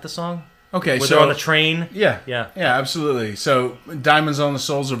America? Is that the song? Okay, Where so they're on the train. Yeah, Yeah. absolutely. So Diamonds on the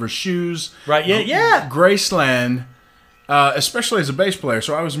Soles of Her Shoes. Right. Yeah. Graceland, especially as a bass player.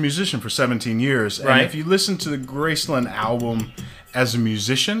 So I was a musician for 17 years, and Right. if you listen to the Graceland album as a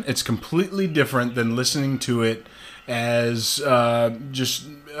musician, it's completely different than listening to it as just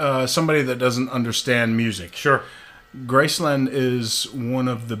somebody that doesn't understand music. Sure. Graceland is one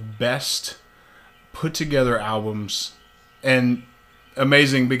of the best put together albums, and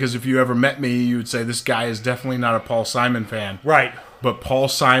amazing because if you ever met me, you would say this guy is definitely not a Paul Simon fan. Right. But Paul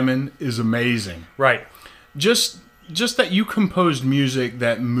Simon is amazing. Right. Just that you composed music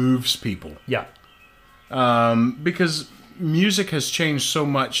that moves people. Yeah. Because music has changed so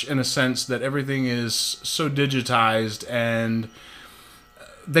much in a sense that everything is so digitized, and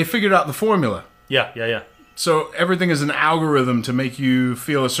they figured out the formula. Yeah. So everything is an algorithm to make you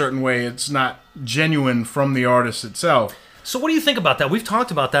feel a certain way. It's not genuine from the artist itself. So what do you think about that? We've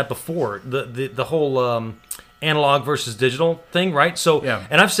talked about that before. The whole analog versus digital thing, right? So, Yeah.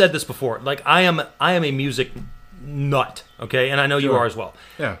 and I've said this before. Like I am a music nut, okay, and I know you Sure. are as well.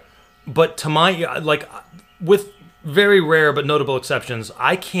 Yeah. But to my with very rare but notable exceptions,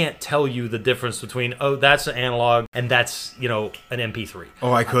 I can't tell you the difference between that's an analog and that's an MP3.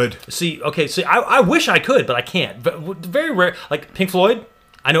 Oh, I could. See, I wish I could, but I can't. But very rare, like Pink Floyd.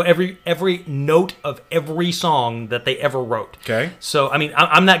 I know every note of every song that they ever wrote. Okay. So I mean,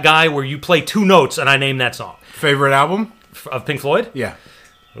 I'm that guy where you play two notes and I name that song. Favorite album? Of Pink Floyd? Yeah.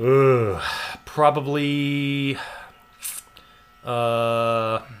 Probably.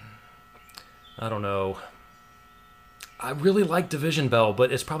 I don't know. I really like Division Bell,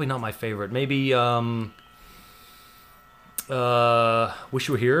 but it's probably not my favorite. Maybe Wish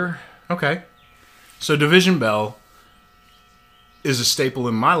You Were Here. Okay. So Division Bell is a staple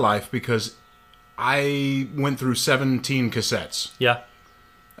in my life because I went through 17 cassettes. Yeah.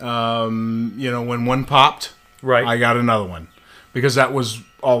 When one popped, Right. I got another one because that was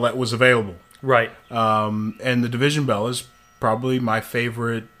all that was available. Right. And the Division Bell is probably my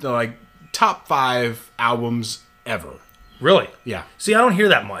favorite, top 5 albums ever. Really? Yeah. See, I don't hear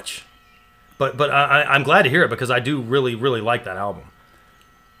that much, but I'm glad to hear it because I do really, really like that album.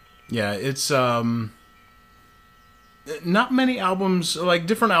 Yeah, it's not many albums,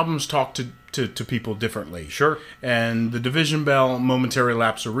 different albums talk to people differently. Sure. And the Division Bell, Momentary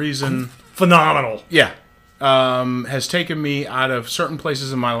Lapse of Reason, Phenomenal. yeah, has taken me out of certain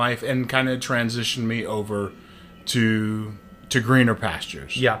places in my life and kind of transitioned me over to greener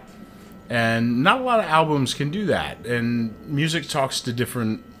pastures. Yeah. And not a lot of albums can do that. And music talks to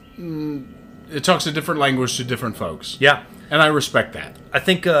different language to different folks. Yeah. And I respect that. I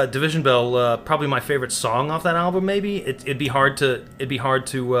think Division Bell, probably my favorite song off that album. Maybe it'd be hard to.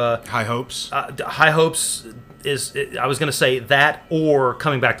 High Hopes. High Hopes is. I was going to say that or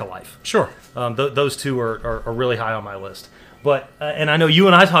Coming Back to Life. Sure. Those two are really high on my list. But and I know you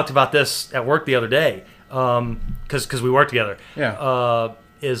and I talked about this at work the other day because we work together. Yeah.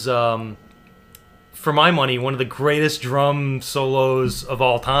 For my money, one of the greatest drum solos of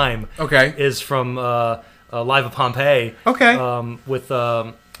all time. Okay. Is from Live at Pompeii. Okay. With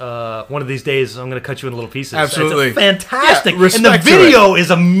one of these days, I'm going to cut you in little pieces. Absolutely. It's fantastic. Yeah, and the respect to video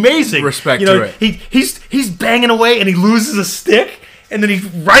is amazing. Respect to it. He's banging away and he loses a stick. And then he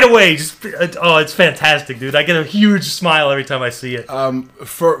right away it's fantastic, dude. I get a huge smile every time I see it.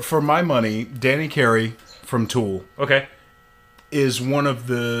 For my money, Danny Carey from Tool Okay. is one of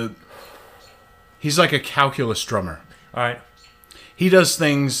the... He's like a calculus drummer. All right. He does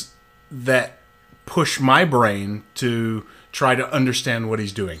things that push my brain to try to understand what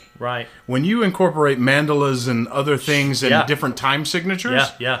he's doing. Right. When you incorporate mandalas and other things and Yeah. different time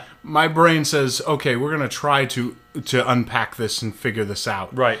signatures, Yeah. my brain says, okay, we're going to try to unpack this and figure this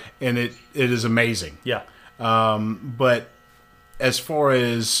out. Right. And it is amazing. Yeah. But as far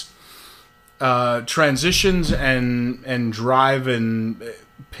as transitions and drive, and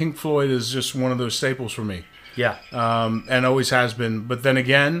Pink Floyd is just one of those staples for me. Yeah. And always has been. But then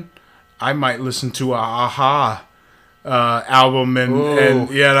again, I might listen to a Aha album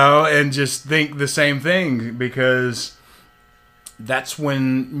and just think the same thing, because that's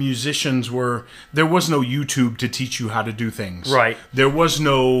when there was no YouTube to teach you how to do things. Right. There was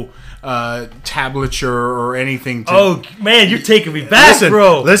no tablature or anything. Oh man, you're taking me back, Listen,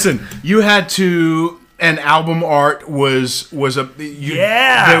 bro. Listen, you had to And album art was there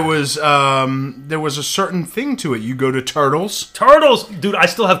was a certain thing to it. You go to Turtles. Dude, I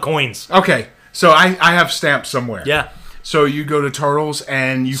still have coins. Okay, so I have stamps somewhere. Yeah. So you go to Turtles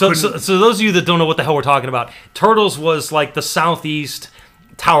and you so those of you that don't know what the hell we're talking about, Turtles was like the Southeast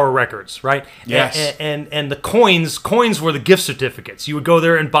Tower Records, right? Yes. And the coins were the gift certificates. You would go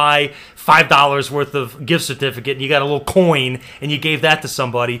there and buy $5 worth of gift certificate, and you got a little coin, and you gave that to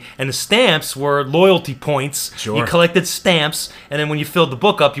somebody. And the stamps were loyalty points. Sure. You collected stamps, and then when you filled the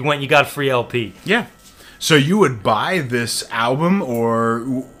book up, you went and you got a free LP. Yeah. So you would buy this album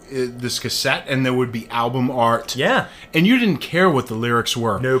or this cassette, and there would be album art. Yeah. And you didn't care what the lyrics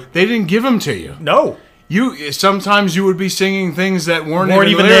were. Nope. They didn't give them to you. No. Sometimes you would be singing things that weren't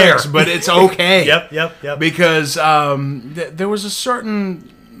even there, lyrics, but it's okay. Yep. Because there was a certain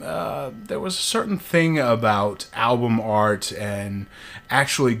thing about album art and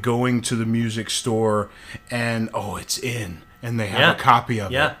actually going to the music store and it's in, and they have a copy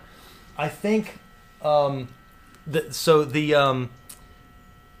of it. Yeah. I think I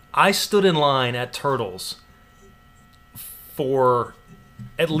stood in line at Turtles for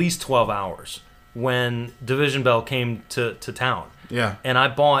at least 12 hours when Division Bell came to town. Yeah. And I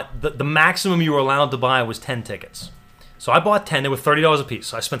bought, the maximum you were allowed to buy was 10 tickets. So I bought 10. They were $30 a piece.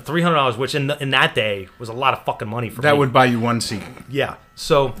 So I spent $300, which in that day was a lot of fucking money for me. That would buy you one seat. Yeah.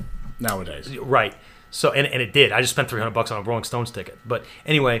 So nowadays. Right. So and it did. I just spent $300 on a Rolling Stones ticket. But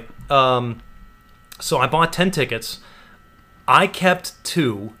anyway, so I bought 10 tickets. I kept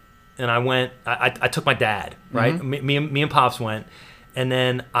 2, and I went. I took my dad. Right. Mm-hmm. Me and Pops went, and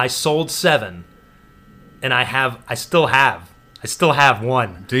then I sold 7, and I still have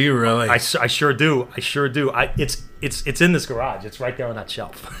 1. Do you really? I sure do. It's in this garage. It's right there on that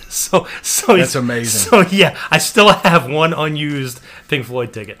shelf. So that's amazing. So yeah, I still have 1 unused Pink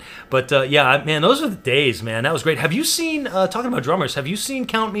Floyd ticket. But yeah, man, those were the days, man. That was great. Have you seen talking about drummers? Have you seen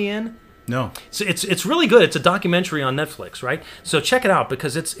Count Me In? No. So it's really good. It's a documentary on Netflix, right? So check it out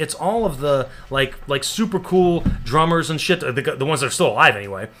because it's all of the like super cool drummers and shit. The ones that are still alive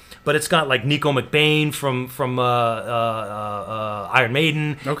anyway. But it's got like Nico McBain from Iron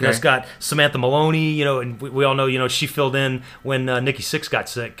Maiden. Okay. It's got Samantha Maloney. And we all know she filled in when Nikki Sixx got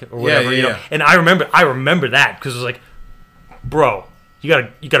sick or whatever. Yeah. And I remember that because it was like, bro. You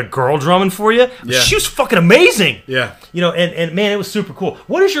got a girl drumming for you? Yeah. She was fucking amazing. Yeah. And man, it was super cool.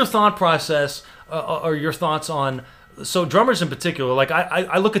 What is your thought process or your thoughts on drummers in particular? Like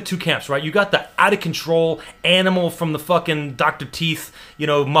I look at 2 camps, right? You got the out of control animal from the fucking Dr. Teeth,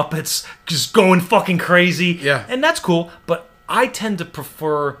 Muppets just going fucking crazy. Yeah. And that's cool, but I tend to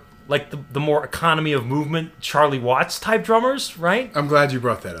prefer like the more economy of movement Charlie Watts type drummers, right? I'm glad you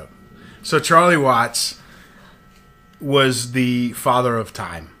brought that up. So Charlie Watts was the father of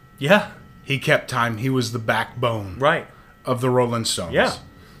time. Yeah. He kept time. He was the backbone of the Rolling Stones. Yeah.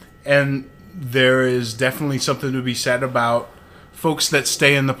 And there is definitely something to be said about folks that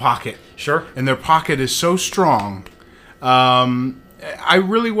stay in the pocket. Sure. And their pocket is so strong. I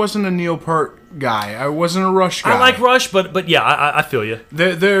really wasn't a Neil Peart guy. I wasn't a Rush guy. I like Rush, but yeah, I feel you.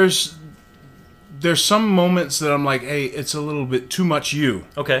 There's some moments that I'm like, hey, it's a little bit too much you.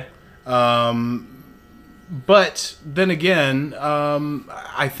 Okay. But then again,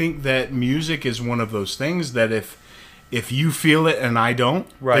 I think that music is one of those things that if you feel it and I don't,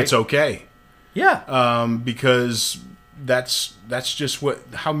 it's okay. Yeah. Because that's just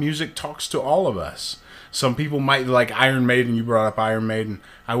how music talks to all of us. Some people might like Iron Maiden. You brought up Iron Maiden.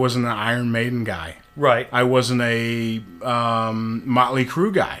 I wasn't an Iron Maiden guy. Right. I wasn't a Motley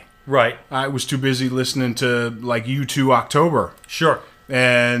Crue guy. Right. I was too busy listening to like U2 October. Sure.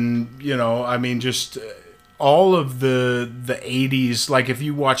 And just all of the 80s, like if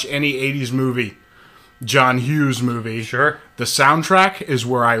you watch any 80s movie, John Hughes movie, sure, the soundtrack is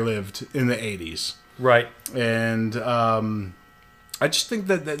where I lived in the 80s. Right. And I just think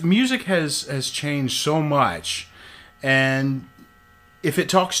that music has changed so much, and if it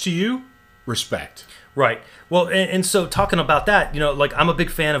talks to you, respect. Right. Well, and so talking about that, like I'm a big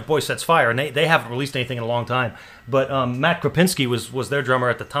fan of Boy Sets Fire, and they haven't released anything in a long time. But Matt Krapinski was their drummer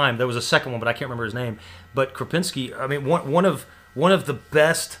at the time. There was a second one, but I can't remember his name. But Krapinski, I mean, one of the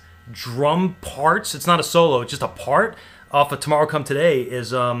best drum parts. It's not a solo; it's just a part off of Tomorrow Come Today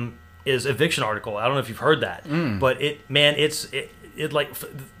is Eviction Article. I don't know if you've heard that, but it like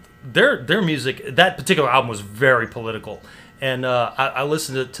their music. That particular album was very political, and I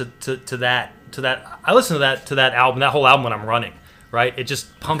listened to that. I listen to that album, that whole album when I'm running, right? It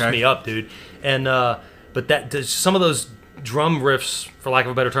just pumps me up, dude. And but some of those drum riffs, for lack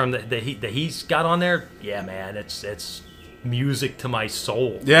of a better term, that he's got on there, yeah, man, it's music to my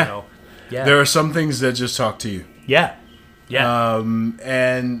soul. Yeah. Yeah. There are some things that just talk to you. Yeah. Yeah.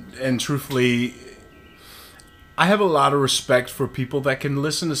 And truthfully, I have a lot of respect for people that can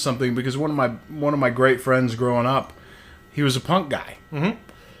listen to something, because one of my great friends growing up, he was a punk guy, and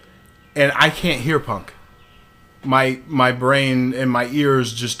I can't hear punk. My brain and my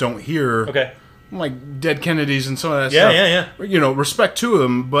ears just don't hear. Okay. Like Dead Kennedys and some of that stuff. Yeah. You know, respect to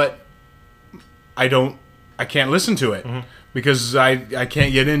them, but I can't listen to it because I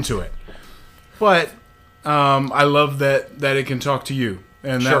can't get into it. But I love that it can talk to you,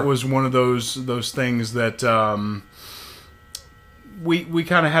 and Sure. that was one of those things that we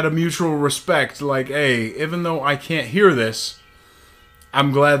kind of had a mutual respect. Like, hey, even though I can't hear this,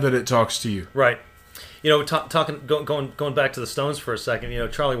 I'm glad that it talks to you. Right. You know, going back to the Stones for a second. You know,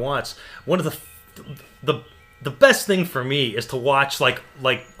 Charlie Watts. One of the best thing for me is to watch like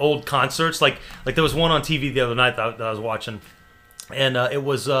old concerts. Like there was one on TV the other night that I was watching, and it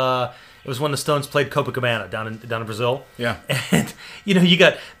was when the Stones played Copacabana down in Brazil. Yeah. And you know, you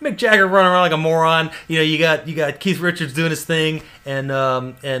got Mick Jagger running around like a moron. You know, you got Keith Richards doing his thing, and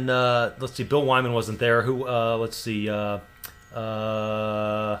let's see, Bill Wyman wasn't there. Who let's see. Of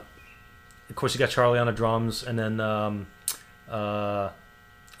course, you got Charlie on the drums, and then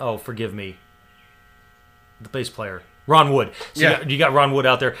oh, forgive me, the bass player, Ron Wood. So Yeah. you got Ron Wood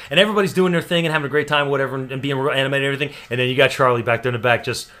out there, and everybody's doing their thing and having a great time, whatever, and being real animated and everything. And then you got Charlie back there in the back,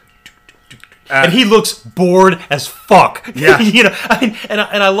 just. And he looks bored as fuck. Yeah. You know, I mean, and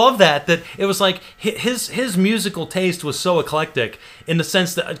I love that it was like his musical taste was so eclectic in the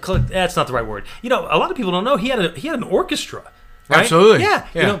sense that that's not the right word. You know, a lot of people don't know he had an orchestra. Right? Absolutely. Yeah.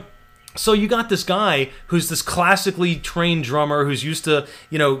 Yeah. You know, so you got this guy who's this classically trained drummer who's used to,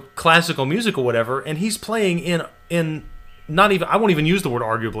 you know, classical music or whatever, and he's playing in not even, I won't even use the word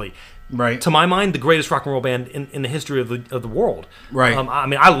arguably. Right. To my mind, the greatest rock and roll band in the history of the world. Right. I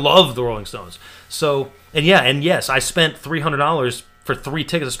mean, I love the Rolling Stones. So, and yes, I spent $300 for 3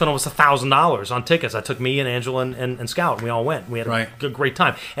 tickets. I spent almost $1,000 on tickets. I took me and Angela and Scout, and we all went. We had a great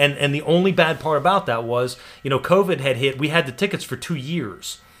time. And the only bad part about that was, you know, COVID had hit. We had the tickets for 2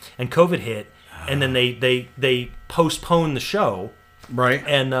 years, and COVID hit, and then they postponed the show. Right.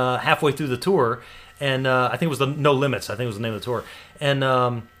 And halfway through the tour, and I think it was the No Limits. I think it was the name of the tour,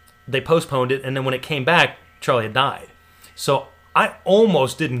 and they postponed it. And then when it came back, Charlie had died. So I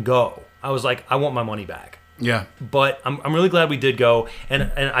almost didn't go. I was like, I want my money back. Yeah. But I'm really glad we did go. And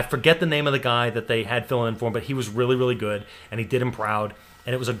I forget the name of the guy that they had filling in for him, but he was really, really good, and he did him proud,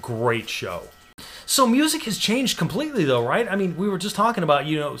 and it was a great show. So music has changed completely, though, right? I mean, we were just talking about,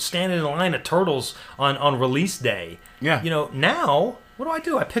 you know, standing in line at Turtles on release day. Yeah. You know, now, what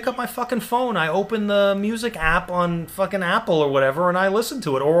do? I pick up my fucking phone, I open the music app on fucking Apple or whatever, and I listen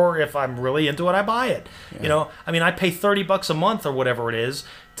to it. Or if I'm really into it, I buy it. Yeah. You know, I mean, I pay $30 a month or whatever it is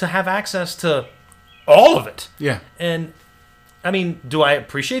to have access to all of it. Yeah. And, I mean, do I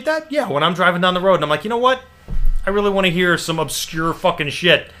appreciate that? Yeah. When I'm driving down the road and I'm like, you know what? I really want to hear some obscure fucking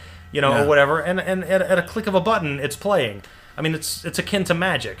shit, you know, or whatever. And at a click of a button, it's playing. I mean, it's akin to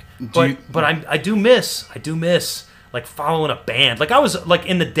magic. But I do miss like following a band. Like I was like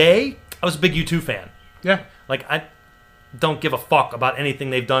in the day, I was a big U2 fan. Yeah. Like I don't give a fuck about anything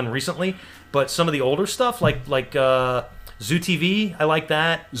they've done recently, but some of the older stuff, like Zoo TV, I like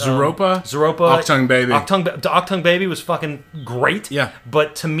that. Zeropa, Achtung Baby. Achtung Baby was fucking great. Yeah.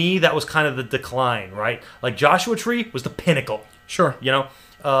 But to me, that was kind of the decline, right? Like Joshua Tree was the pinnacle. Sure. You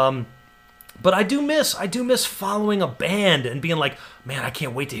know. But I do miss following a band and being like, man, I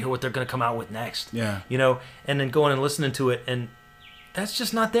can't wait to hear what they're going to come out with next. Yeah. You know, and then going and listening to it, and that's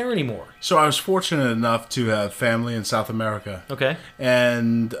just not there anymore. So I was fortunate enough to have family in South America. Okay.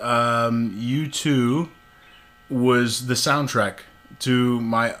 And U2 was the soundtrack to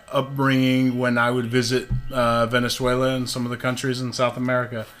my upbringing when I would visit Venezuela and some of the countries in South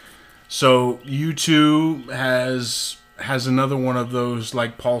America. So U2 has another one of those,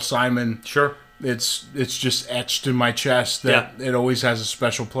 like Paul Simon. Sure. It's just etched in my chest that it always has a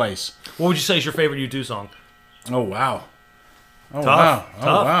special place. What would you say is your favorite U2 song? Oh, wow. Oh, Tough. wow. Tough.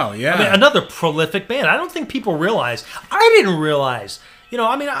 Oh, wow. Yeah. I mean, another prolific band. I don't think people realize. I didn't realize. You know,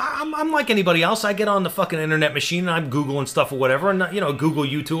 I mean, I'm like anybody else. I get on the fucking internet machine and I'm Googling stuff or whatever, and, you know, Google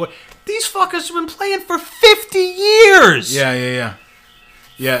U2. These fuckers have been playing for 50 years. Yeah.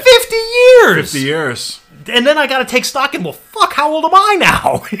 50 years. 50 years. And then I got to take stock in, well, fuck, how old am I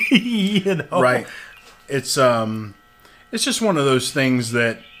now? You know? Right. It's just one of those things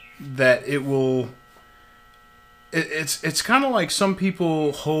that it will. It's kind of like some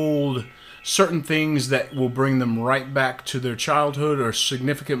people hold certain things that will bring them right back to their childhood or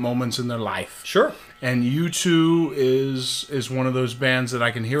significant moments in their life. Sure. And U2 is one of those bands that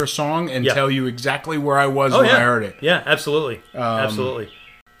I can hear a song and Yeah. tell you exactly where I was when I heard it. Yeah, absolutely. Absolutely.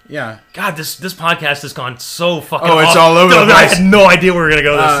 Yeah. God, this podcast has gone so fucking Oh, it's off. all over the I place. had no idea we were going to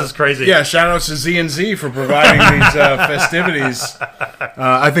go this. This is crazy. Yeah, shout outs to Z&Z for providing these festivities.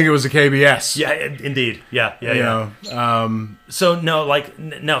 I think it was a KBS. Yeah, indeed. Yeah. You know, So, no, like,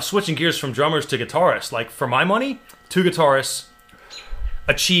 now switching gears from drummers to guitarists, like, for my money, 2 guitarists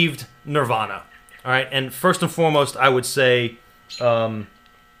achieved nirvana. All right, and first and foremost, I would say David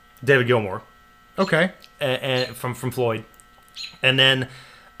Gilmour okay. and from Floyd. And then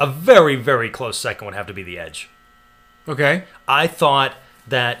a very, very close second would have to be The Edge. Okay. I thought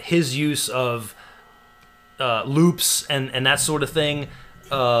that his use of loops and that sort of thing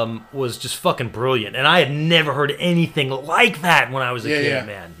was just fucking brilliant. And I had never heard anything like that when I was a kid, yeah.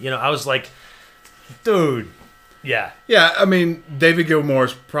 man. You know, I was like, dude, yeah. Yeah, I mean, David Gilmour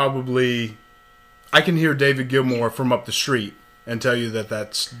is probably... I can hear David Gilmour from up the street and tell you that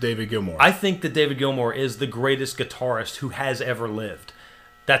that's David Gilmour. I think that David Gilmour is the greatest guitarist who has ever lived.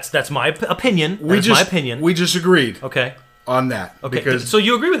 That's my opinion. That's my opinion. We just agreed Okay. on that. Okay. Because So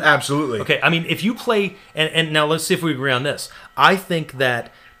you agree with that? absolutely. Okay, I mean, if you play, and now let's see if we agree on this. I think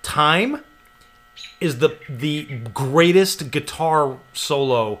that Time is the greatest guitar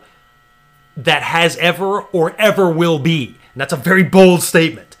solo that has ever or ever will be. And that's a very bold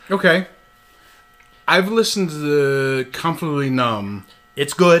statement. Okay. I've listened to the Comfortably Numb.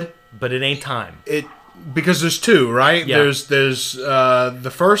 It's good, but it ain't Time. Because there's 2, right? Yeah. There's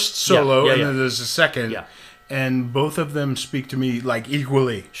the first solo Yeah, and yeah. then there's the second. Yeah. And both of them speak to me like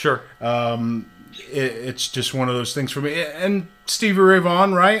equally. Sure. It's just one of those things for me. And Stevie Ray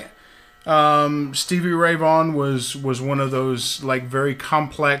Vaughan, right? Stevie Ray Vaughan was one of those like very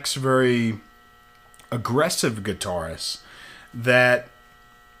complex, very aggressive guitarists that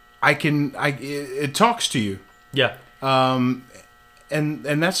it talks to you. Yeah. And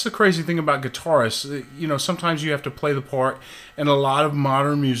that's the crazy thing about guitarists. You know, sometimes you have to play the part, and a lot of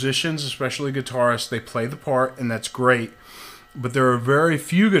modern musicians, especially guitarists, they play the part, and that's great. But there are very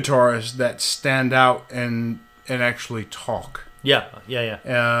few guitarists that stand out and actually talk. Yeah.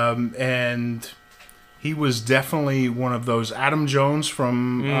 And he was definitely one of those. Adam Jones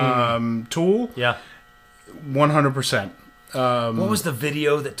from Tool, Yeah. 100%. What was the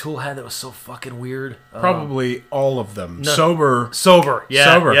video that Tool had that was so fucking weird? Probably all of them. no. Sober. Sober. Yeah.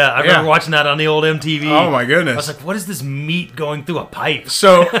 Sober. Yeah. I remember Yeah. watching that on the old MTV. Oh my I goodness. was like, what is this meat going through a pipe?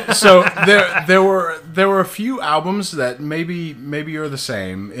 So there were a few albums that maybe are the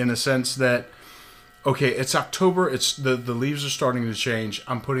same in a sense that okay, it's October, it's the leaves are starting to change.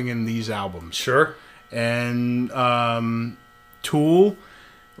 I'm putting in these albums. Sure. And Tool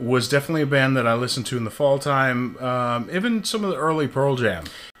was definitely a band that I listened to in the fall time. Even some of the early Pearl Jam.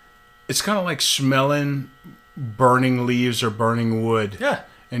 It's kind of like smelling burning leaves or burning wood. Yeah.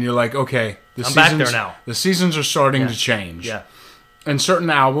 And you're like, okay, I'm back there now. The seasons are starting to change. Yeah. And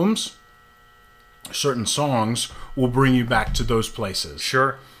certain albums, certain songs will bring you back to those places.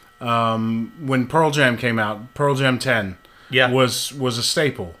 Sure. When Pearl Jam came out, Pearl Jam 10 was a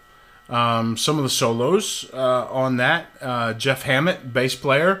staple. Some of the solos on that, Jeff Hammett, bass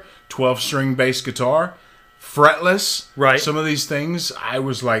player, 12-string bass guitar, fretless. Right. Some of these things, I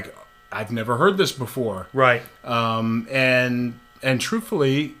was like, I've never heard this before. Right. And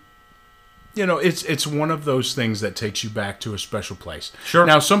truthfully, you know, it's one of those things that takes you back to a special place. Sure.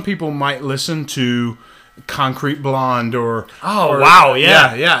 Now, some people might listen to Concrete Blonde or wow,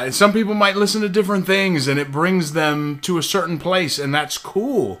 yeah. yeah. Some people might listen to different things, and it brings them to a certain place, and that's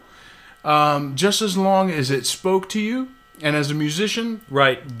cool. Just as long as it spoke to you, and as a musician,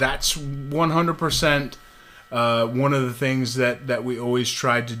 Right. that's 100% one of the things that we always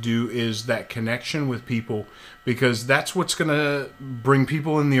tried to do is that connection with people, because that's what's going to bring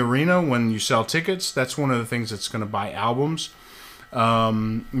people in the arena when you sell tickets. That's one of the things that's going to buy albums.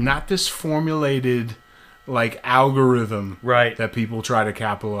 Not this formulated like algorithm Right. that people try to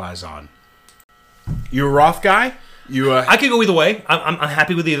capitalize on. You a Roth guy? You I could go either way. I'm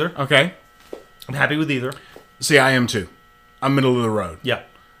happy with either. okay? I'm happy with either. See, I am too. I'm middle of the road. Yeah.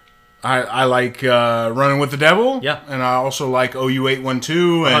 I like Running with the Devil. Yeah. And I also like OU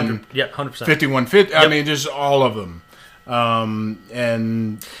 812 and 100%. 5150. I Yep. mean, just all of them.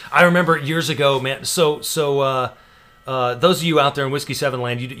 And I remember years ago, man. So those of you out there in Whiskey 7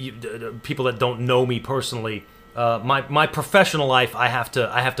 land, you people that don't know me personally, my professional life, I have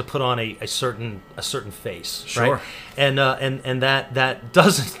to put on a certain face, Sure. right? And that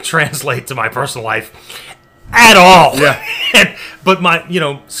doesn't translate to my personal life at all. Yeah. But my,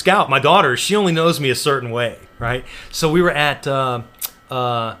 Scout, my daughter, she only knows me a certain way, right? So we were at,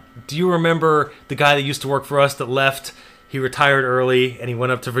 do you remember the guy that used to work for us that left? He retired early and he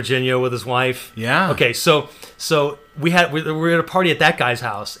went up to Virginia with his wife. Yeah. Okay, so we were at a party at that guy's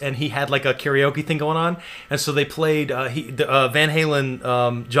house, and he had like a karaoke thing going on, and so they played Van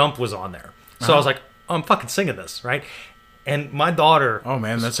Halen Jump was on there. So I was like, oh, I'm fucking singing this, right? And my daughter, Oh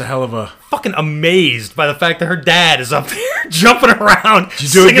man, that's a hell of a. fucking amazed by the fact that her dad is up there jumping around. Did you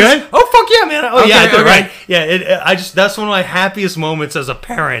do it good? Oh fuck yeah, man! Oh yeah, I Okay, did, okay. right? Yeah, that's one of my happiest moments as a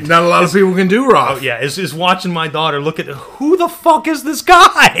parent. Not a lot of people can do Roth. Oh yeah, is watching my daughter look at who the fuck is this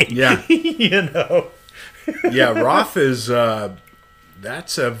guy? Yeah. Yeah, Roth is.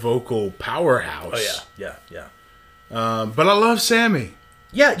 That's a vocal powerhouse. Oh yeah. But I love Sammy.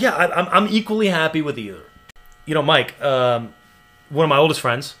 Yeah. I'm equally happy with either. Mike, one of my oldest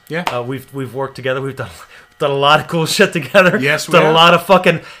friends. Yeah. We've worked together. We've done a lot of cool shit together. Yes, we done have. a lot of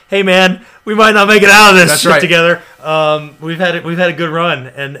fucking. Hey man, we might not make it out of this That's shit right. together. We've had a good run,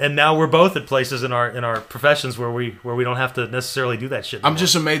 and now we're both at places in our professions where we don't have to necessarily do that shit. I'm anymore.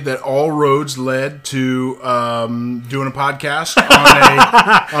 just amazed that all roads led to doing a podcast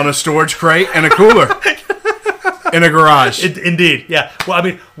on a storage crate and a cooler in a garage. Indeed, yeah. Well, I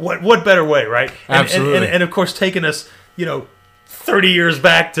mean, what better way, right? Absolutely. And of course, taking us, 30 years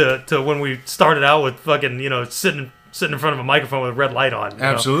back to when we started out with fucking, sitting in front of a microphone with a red light on.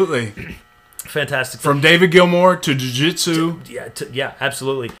 Absolutely. Fantastic. From David Gilmour to jiu-jitsu. Yeah,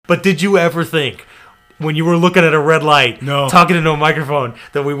 absolutely. But did you ever think, when you were looking at a red light, No. talking into a microphone,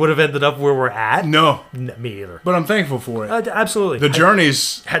 that we would have ended up where we're at? No, Me either. but I'm thankful for it. Absolutely. The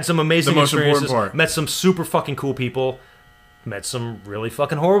journey's Had some amazing the most important experiences. part. Met some super fucking cool people. Met some really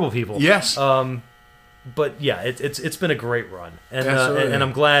fucking horrible people. yes. But yeah, it's been a great run, and Absolutely. and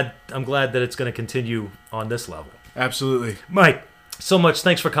I'm glad that it's going to continue on this level. Absolutely. Mike, so much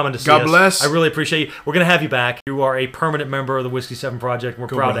thanks for coming to see God us. bless. I really appreciate you. We're going to have you back. You are a permanent member of the Whiskey 7 Project. We're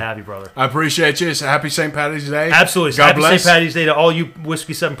proud brother. to have you, brother. I appreciate you. It's a happy St. Patty's Day. Absolutely. God Happy bless. St. Patty's Day to all you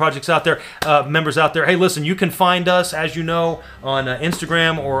Whiskey 7 Projects out there, members out there. Hey, listen, you can find us, as you know, on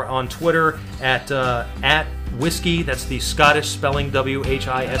Instagram or on Twitter at Whiskey. That's the Scottish spelling,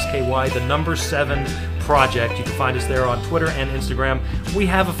 WHISKY, the number 7 Project. You can find us there on Twitter and Instagram. We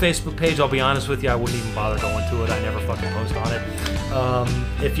have a Facebook page. I'll be honest with you, I wouldn't even bother going to it. I never fucking post on it.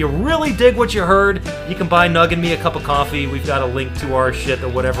 If you really dig what you heard, you can buy Nug and me a cup of coffee. We've got a link to our shit or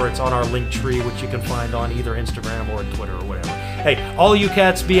whatever. It's on our link tree, which you can find on either Instagram or Twitter or whatever. Hey, all you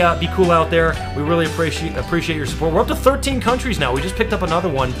cats, be cool out there. We really appreciate your support. We're up to 13 countries now. We just picked up another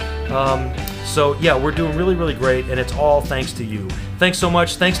one. So yeah, we're doing really, really great, and it's all thanks to you. Thanks so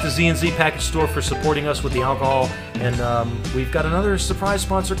much. Thanks to Z&Z Package Store for supporting us with the alcohol. And we've got another surprise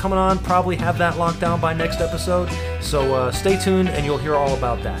sponsor coming on. Probably have that locked down by next episode. So stay tuned, and you'll hear all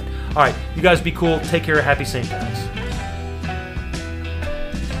about that. All right, you guys be cool. Take care. Happy St. Pat's.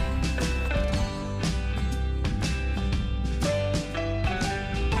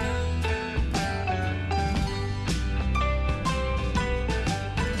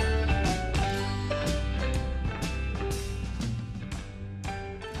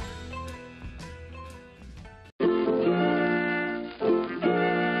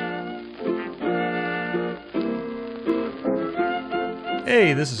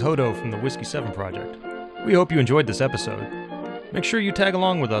 Hey, this is Hodo from the Whiskey 7 Project. We hope you enjoyed this episode. Make sure you tag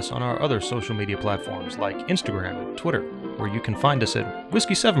along with us on our other social media platforms like Instagram and Twitter, where you can find us at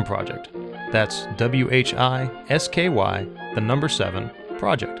Whiskey 7 Project. That's WHISKY, the number 7,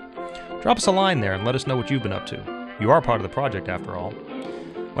 Project. Drop us a line there and let us know what you've been up to. You are part of the project after all.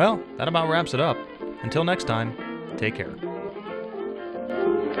 Well, that about wraps it up. Until next time, take care.